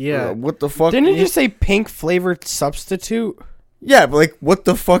 What? Yeah. What the fuck? Didn't it just say pink flavored substitute? Yeah, but like, what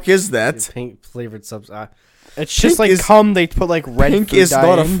the fuck is that? Pink flavored subs. It's just Pink like is- cum. They put like red Pink food is dye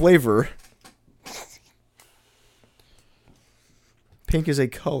not a in. flavor. Pink is a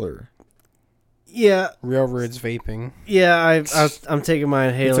color. Yeah. Railroads vaping. Yeah. I'm taking my He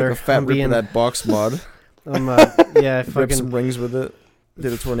inhaler. took a fat I'm rip being, of that box mod. I'm yeah. I Ripped fucking some rings with it.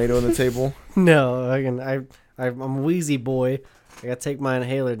 Did a tornado on the table. no. I'm a wheezy boy. I gotta take my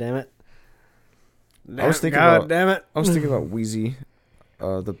inhaler. Damn it. I was thinking God about- damn it. I was thinking about Wheezy,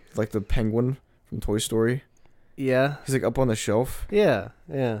 the penguin from Toy Story. Yeah. He's like up on the shelf. Yeah.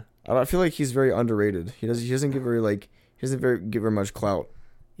 Yeah. I feel like he's very underrated. He doesn't get very much clout.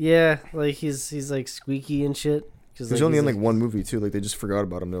 Yeah. Like he's like squeaky and shit. He's only in like one movie too. Like they just forgot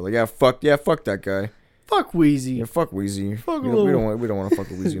about him. They're like, fuck that guy. fuck Wheezy. Yeah, fuck Wheezy. Fuck we him. don't want to fuck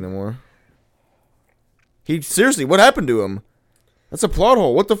with Wheezy no more. Seriously, what happened to him? That's a plot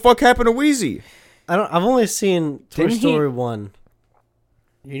hole. What the fuck happened to Wheezy? I've only seen Toy Didn't he- Story 1.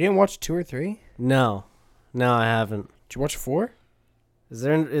 You didn't watch 2 or 3? No, I haven't. Did you watch 4? Is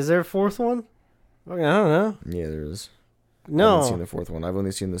there a fourth one? Okay, I don't know. Yeah, there is. I haven't seen No. the fourth one. I've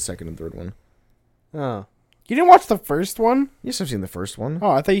only seen the second and third one. Oh. You didn't watch the first one? Yes, I've seen the first one.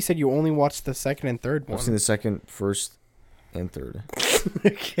 Oh, I thought you said you only watched the second and third one. I've seen the second, first, and third.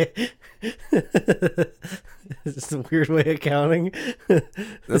 Okay. This is a weird way of counting.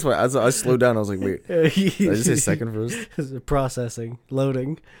 That's why I slowed down. I was like, wait, did I just say second first? Processing,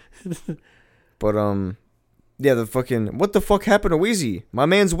 loading. But yeah, what the fuck happened to Wheezy? My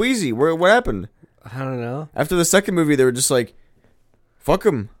man's Wheezy. What happened? I don't know. After the second movie, they were just like, fuck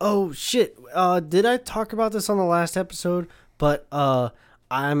him. Oh shit! Did I talk about this on the last episode? But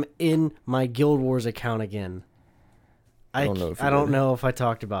I'm in my Guild Wars account again. I don't know if you I don't did. know if I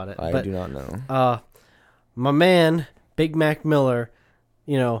talked about it. I but, do not know. my man, Big Mac Miller,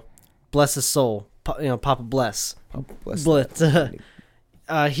 bless his soul. Papa bless. Bless But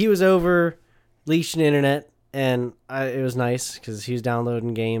that. he was over leeching the internet, and it was nice because he was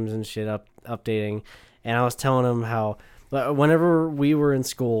downloading games and shit, updating. And I was telling him how whenever we were in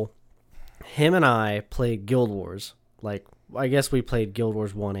school, him and I played Guild Wars. Like, I guess we played Guild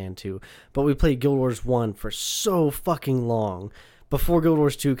Wars 1 and 2, but we played Guild Wars 1 for so fucking long before Guild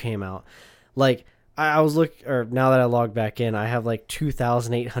Wars 2 came out. Like, I was now that I logged back in, I have like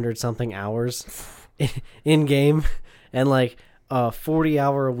 2,800 something hours in game, and like a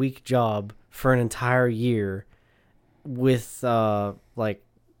 40-hour a week job for an entire year with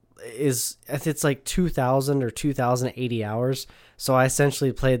it's like 2,000 or 2,080 hours. So I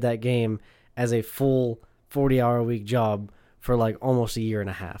essentially played that game as a full 40-hour a week job for like almost a year and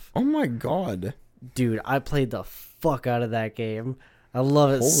a half. Oh my god. Dude, I played the fuck out of that game. I love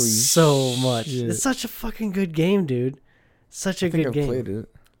it Holy so much. shit. It's such a fucking good game, dude. Such a I think good I've game. played it.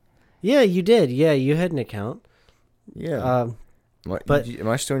 Yeah, you did. Yeah, you had an account. Yeah. but- am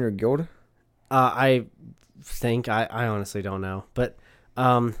I still in your guild? I think I honestly don't know, but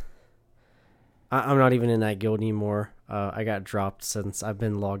I'm not even in that guild anymore. I got dropped since I've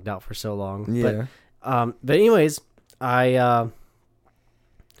been logged out for so long. Yeah. But anyways, I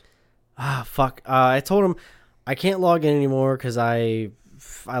told him I can't log in anymore because I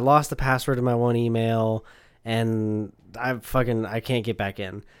lost the password to my one email, and I can't get back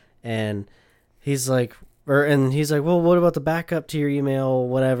in. And he's like, well, what about the backup to your email?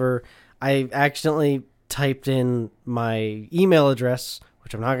 Whatever. I accidentally typed in my email address,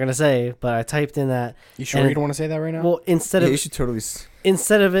 which I'm not gonna say, but I typed in that. You sure and you don't want to say that right now? Well, instead Yeah, of you should totally.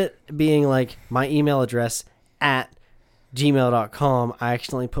 instead of it being like my email address at gmail.com, I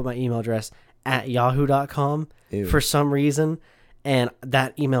accidentally put my email address at yahoo.com Ew. for some reason. And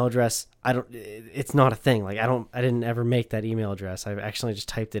that email address, it's not a thing. Like, I didn't ever make that email address. I actually just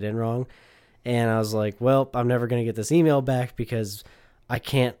typed it in wrong. And I was like, well, I'm never going to get this email back because I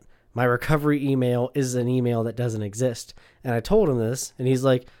can't my recovery email is an email that doesn't exist. And I told him this, and he's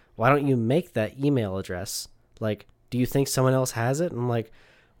like, why don't you make that email address? Like, do you think someone else has it? And I'm like,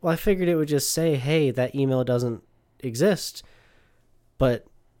 well, I figured it would just say, hey, that email doesn't exist. But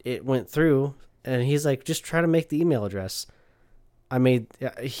it went through, and he's like, just try to make the email address. I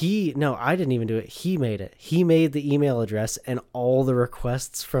didn't even do it. He made it. He made the email address, and all the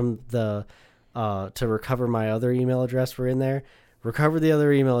requests from the to recover my other email address were in there. Recovered the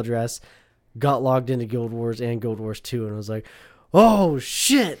other email address, got logged into Guild Wars and Guild Wars 2, and I was like, oh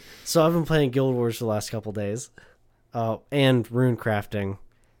shit! So I've been playing Guild Wars for the last couple days, and rune crafting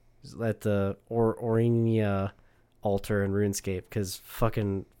at the Orenia altar in RuneScape, because fuck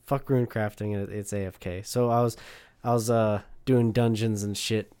rune crafting, it's AFK. So I was doing dungeons and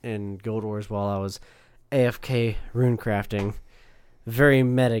shit in Guild Wars while I was AFK rune crafting. Very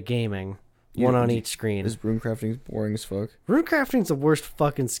meta gaming. One on each screen. This rune crafting is boring as fuck. Rune crafting's the worst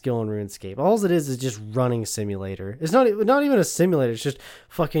fucking skill in RuneScape. All it is just running simulator. It's not even a simulator. It's just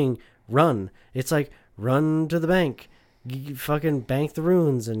fucking run. It's like run to the bank, fucking bank the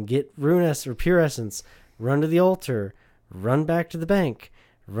runes and get rune essence or pure essence. Run to the altar, run back to the bank,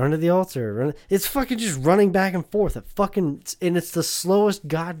 run to the altar. It's fucking just running back and forth. And it's the slowest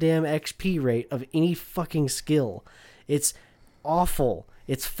goddamn XP rate of any fucking skill. It's awful.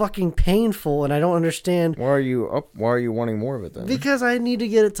 It's fucking painful, and I don't understand. Why are you wanting more of it then? Because I need to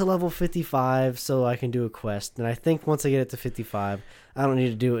get it to level 55 so I can do a quest. And I think once I get it to 55, I don't need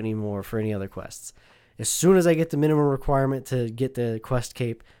to do it anymore for any other quests. As soon as I get the minimum requirement to get the quest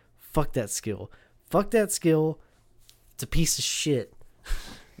cape, fuck that skill. Fuck that skill. It's a piece of shit.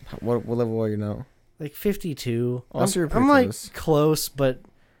 What level are you now? Like 52. Oh, so you're pretty I'm close. like close, but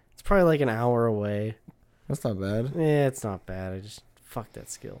it's probably like an hour away. That's not bad. Yeah, it's not bad. I just fuck that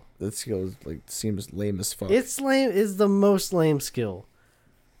skill. That skill is seems lame as fuck. It's lame. It's the most lame skill.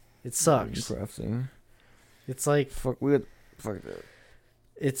 It sucks. Crafting. It's like Fuck that.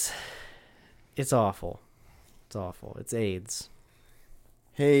 it's awful. It's awful. It's AIDS.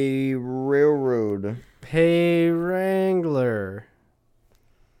 Hey, Railroad. Hey, Wrangler.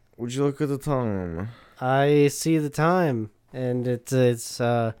 Would you look at the time? I see the time, and it's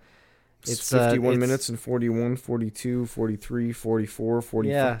 51 minutes and 41, 42, 43, 44,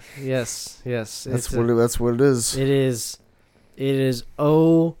 45. Yeah. Yes. That's what it is. It is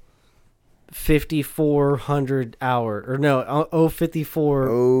 5400 hour or no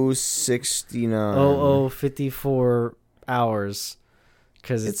 54 069. 54 hours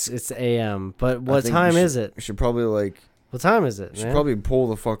because it's AM. But what time is it? We should probably What time is it? Man? probably pull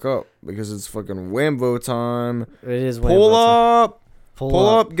the fuck up because it's fucking Wambo time. It is. Pull Wambo up. Pull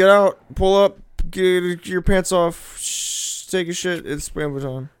up. Get out. Pull up. Get your pants off. Take a shit. It's Wambo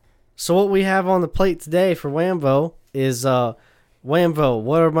time. So what we have on the plate today for Wambo is Wambo,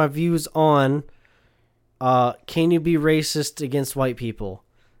 what are my views on can you be racist against white people?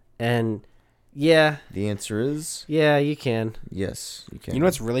 And yeah. The answer is Yeah, you can. yes, you can. You know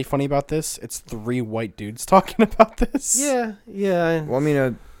what's really funny about this? It's 3 white dudes talking about this. Yeah. Well, I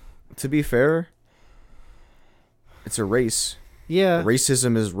mean, to be fair, it's a race. Yeah.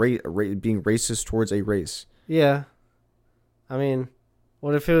 Racism is being racist towards a race. Yeah. I mean,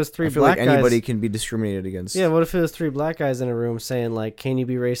 what if it was 3 I feel black like anybody guys? can be discriminated against. Yeah, what if it was 3 black guys in a room saying like, "Can you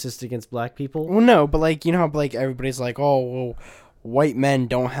be racist against black people?" Well, no, but like you know how like everybody's like, oh, well, white men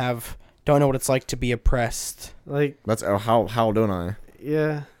don't know what it's like to be oppressed. Like, That's how don't I?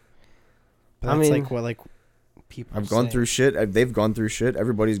 yeah. But I that's mean- like what like people. I've gone say. through shit. They've gone through shit.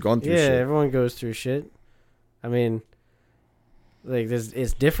 Everybody's gone through Yeah, shit. everyone goes through shit. I mean, like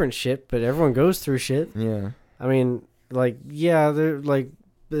it's different shit, but everyone goes through shit. Yeah. I mean, like, yeah, they're like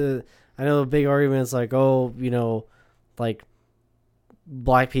I know the big argument is like, oh, you know, like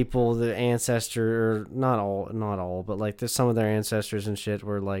black people, the ancestor, or not all, but like there's some of their ancestors and shit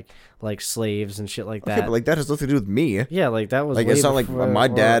were like slaves and shit like that. Okay, but like that has nothing to do with me. Yeah, like that was Like way it's not like before- my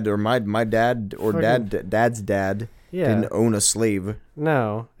dad or my dad or Fucking- dad's dad yeah, didn't own a slave.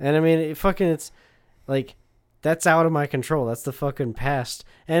 no, and I mean, it's like that's out of my control. That's the fucking past.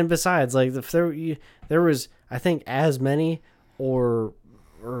 And besides, like if there was, I think, as many or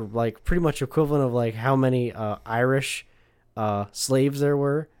like pretty much equivalent of like how many Irish slaves there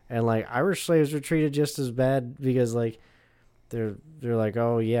were, and like Irish slaves were treated just as bad because like they're like,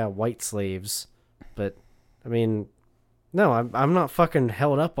 oh yeah, white slaves, but I mean, no, I'm not fucking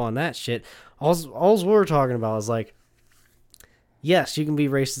held up on that shit. All we're talking about is like, yes, you can be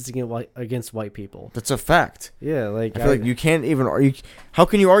racist against white people. That's a fact. Yeah, like I feel like you can't even argue. How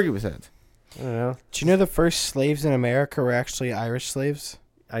can you argue with that? I don't know. Do you know the first slaves in America were actually Irish slaves?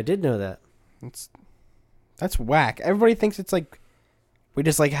 I did know that. That's whack. Everybody thinks it's like We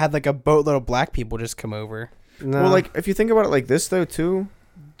just like had like a boatload of black people just come over. No. Well, like if you think about it like this though too,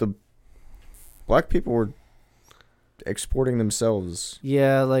 the black people were exporting themselves.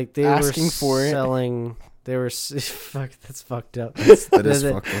 yeah, like they Asking were for it. selling. They were fuck. That's fucked up. That is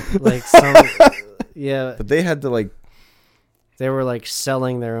They- fucked up. Like some, yeah, But they had to like, they were like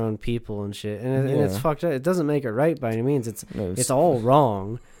selling their own people and shit, and it's Yeah. fucked up. It doesn't make it right by any means. no, It's all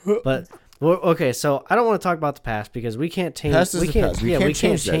wrong. But well, okay, so I don't want to talk about the past because we can't change. Past is we the can't. past. We Yeah, can't we can't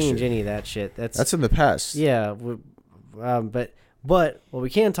change that change shit. any of that shit. that's in the past. Yeah, but what we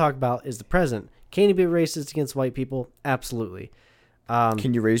can talk about is the present. Can you be racist against white people? Absolutely.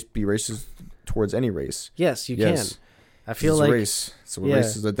 Can you be racist towards any race? Yes, you Yes. can. I feel It's like race. So yeah.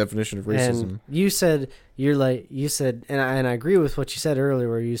 race is the definition of racism. And you said and I agree with what you said earlier,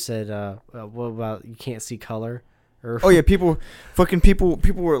 where you said what about you can't see color? Or Oh yeah, people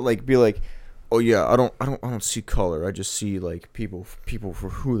were like, be like, oh yeah, I don't see color. I just see like people for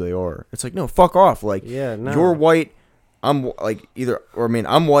who they are. It's like, no, fuck off. Like, yeah, no, you're white. I'm like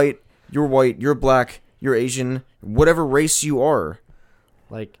I'm white. You're black. You're Asian. Whatever race you are.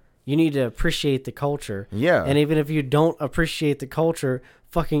 like you need to appreciate the culture. Yeah. And even if you don't appreciate the culture,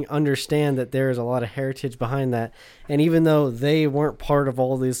 fucking understand that there is a lot of heritage behind that. And even though they weren't part of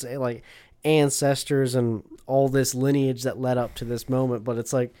all these like ancestors and all this lineage that led up to this moment, but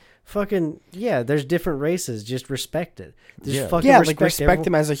it's like fucking yeah, there's different races. Just respect it. Just Yeah. fucking Yeah, respect, like respect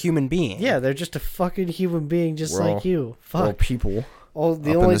them as a human being. Yeah, they're just a fucking human being, just We're like all- you. We're all Fuck. people All the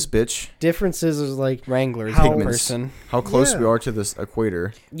up in only this bitch. differences is like Wranglers, How- big person. How close Yeah. we are to this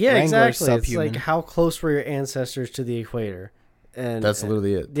equator. yeah, Wrangler's exactly. It's subhuman. like how close were your ancestors to the equator, and That's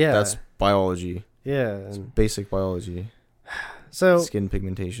literally it. yeah. That's biology. yeah. It's And basic biology. so Skin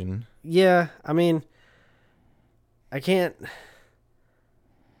pigmentation. yeah, I mean, I can't.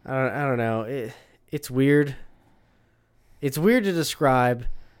 I don't know. It's weird. It's weird to describe,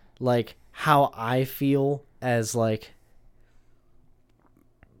 like how I feel as like.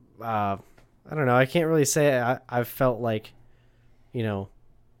 I don't know. I can't really say I've felt like, you know.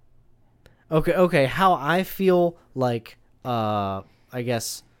 Okay. How I feel like, I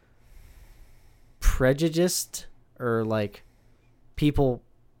guess, prejudiced or like people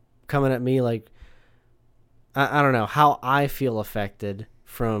coming at me like, I don't know how I feel affected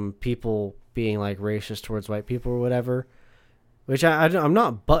from people being like racist towards white people or whatever, which I'm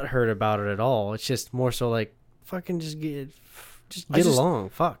not butthurt about it at all. It's just more so like fucking just get along.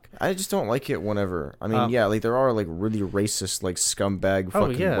 Fuck. I just don't like it whenever. I mean, yeah, like there are like really racist, like scumbag Oh,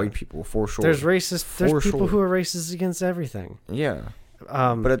 fucking yeah. white people for sure. There's racist. There's For people sure. who are racist against everything. Yeah,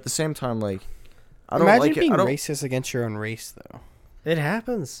 But but at the same time, like I don't Imagine like it. being I don't. racist against your own race, though. it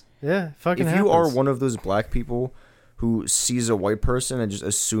happens. Yeah, it fucking If happens. you are one of those black people who sees a white person and just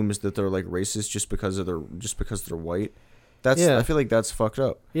assumes that they're like racist just because they're white, that's Yeah. I feel like that's fucked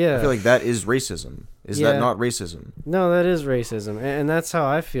up. yeah, I feel like that is racism. Is Yeah. that not racism? no, that is racism, and that's how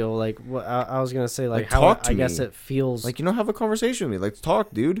I feel. Like what I was gonna say, like Like, how talk to I guess me. it feels. Like, have a conversation with me. Like,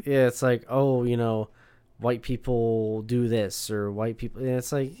 talk, dude. Yeah, it's like, oh, white people do this or white people. And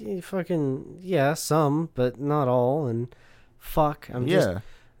it's like, fucking, yeah, some, but not all. And fuck, I'm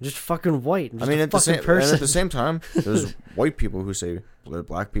just fucking white. I'm just I mean, a at the fucking same person. and at the same time, there's white people who say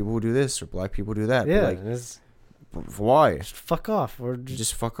black people who do this or black people do that. yeah, But, like, it's, why? just fuck off. Or just,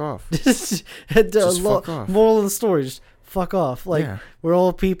 Just fuck off. just fuck off. Moral of the story, just fuck off. Like, yeah, we're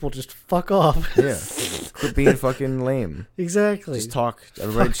all people, just fuck off. yeah. Quit being fucking lame. Exactly. Just talk.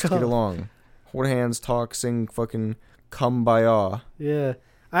 Everybody Fuck just get off. along. Hold hands, talk, sing fucking Kumbaya. Yeah.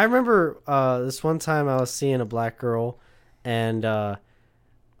 I remember this one time I was seeing a black girl and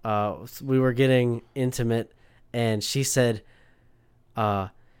we were getting intimate and she said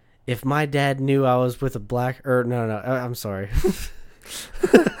if my dad knew I was with a black no I'm sorry.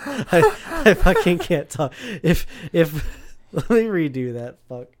 I fucking can't talk. If let me redo that.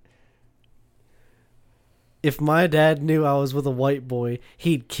 Fuck. If my dad knew I was with a white boy,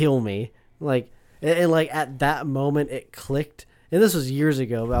 he'd kill me. Like, and like at that moment it clicked. And this was years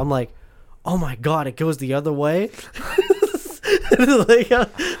ago, but I'm like, oh my god, it goes the other way. Like,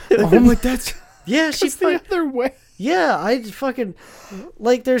 I'm like, that's yeah, she It's the other way. yeah, I fucking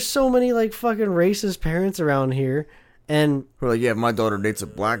like. There's so many like fucking racist parents around here, and we're like, yeah, my daughter dates a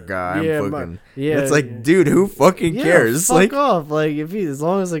black guy. Yeah, I'm my- fucking. yeah, It's like, yeah. dude, who fucking yeah, cares? fuck Like, off. Like if he, as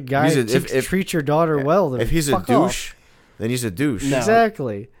long as a guy He's a- if- treats your daughter well, then if he's a fuck off. douche, then he's a douche. No.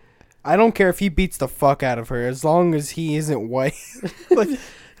 Exactly. I don't care if he beats the fuck out of her as long as he isn't white.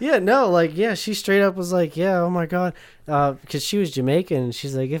 Yeah, no, like, yeah, she straight up was like, yeah, oh my god, because she was Jamaican, and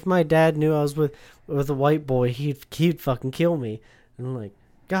she's like, if my dad knew I was with a white boy, he'd fucking kill me. And I'm like,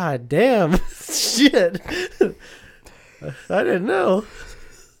 god damn, shit. I didn't know.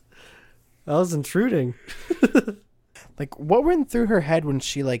 I was intruding. Like, what went through her head when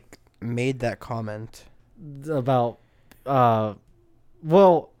she like made that comment? About,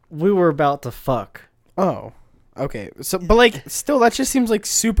 well, we were about to fuck. Oh, okay. So, but like, still, that just seems like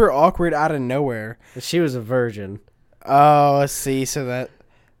super awkward out of nowhere. She was a virgin. Oh, see, so that,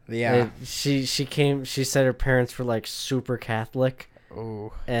 yeah. And she said her parents were like super Catholic,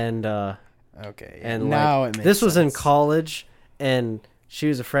 Oh, and okay. and now like, it makes this was in sense. college, and she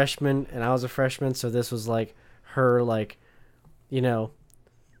was a freshman and I was a freshman, so this was like her, like, you know,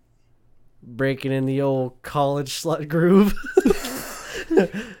 breaking in the old college slut groove.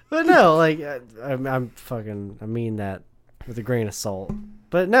 But no, like, I mean that with a grain of salt.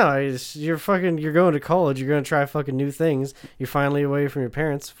 But no, you're going to college. You're going to try fucking new things. You're finally away from your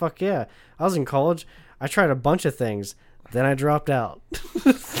parents. Fuck yeah. I was in college. I tried a bunch of things. Then I dropped out.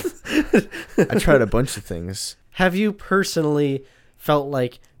 I tried a bunch of things. Have you personally felt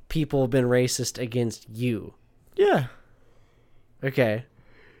like people have been racist against you? Yeah. Okay.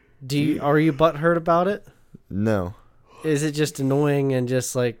 Are you butthurt about it? No. Is it just annoying and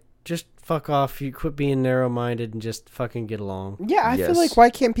just like, just fuck off, you quit being narrow-minded and just fucking get along? Yeah, I feel Yes. like, why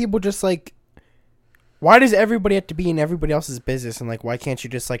can't people just like, why does everybody have to be in everybody else's business, and like, why can't you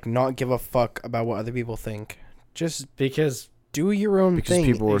just like not give a fuck about what other people think? Just Because do your own Because thing.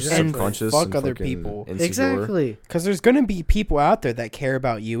 people are Exactly. subconscious Fuck and other fucking people. insecure. exactly. Because there's going to be people out there that care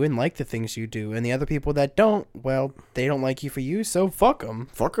about you and like the things you do, and the other people that don't, well, they don't like you for you, so fuck them.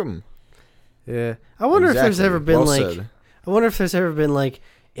 Fuck them. Yeah. I wonder if there's ever been said. I wonder if there's ever been like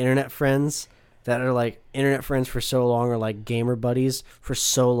internet friends that are like internet friends for so long, or like gamer buddies for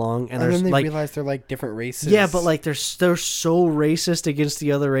so long, and And there's then they like, realize they're like different races. yeah, but like they're so racist against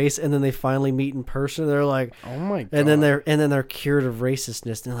the other race, and then they finally meet in person. They're like, oh my god. and then they're cured of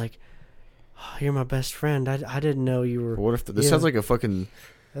racistness. And they're like, oh, you're my best friend. I didn't know you were. But what if this Yeah. sounds like a fucking?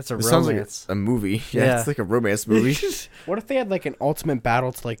 That's a This sounds like romance. a movie. Yeah, Yeah. it's like a romance movie. What if they had like an ultimate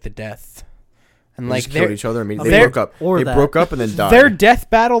battle to like the death, and They like just killed their each other. They their- broke up. or They that. broke up and then died. their death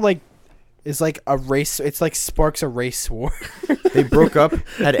battle like is like a race. It's like sparks a race war. They broke up,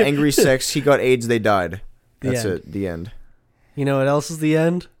 had angry sex. He got AIDS. They died. The That's end. it. The end. You know what else is the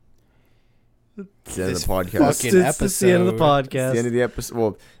end? The end of This the podcast. fucking It's the end of the episode. It's podcast. the end of the episode.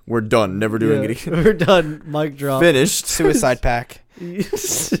 Well, we're done. Never doing it Yeah, again. we're done. Mic drop. Finished. Suicide pack.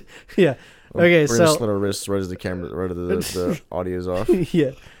 Yeah. Well, Okay, we're gonna so- slit our wrists right as the camera, right as the audio's off.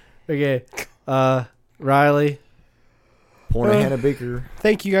 Yeah. Okay. Riley. Porn Hannah Baker.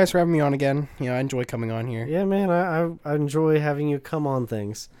 Thank you guys for having me on again. You know, I enjoy coming on here. Yeah, man. I enjoy having you come on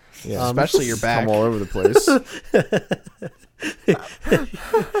things. Yeah, Especially your back. Come all over the place.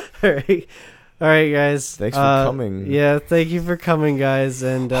 All right. All right, guys. Thanks for coming. Yeah, thank you for coming, guys.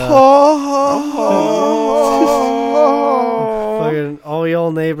 And fucking all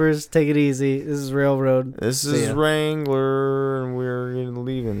y'all neighbors, take it easy. This is Railroad. This See is ya. Wrangler, and we're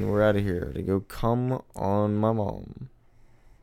leaving. We're out of here to go come on my mom.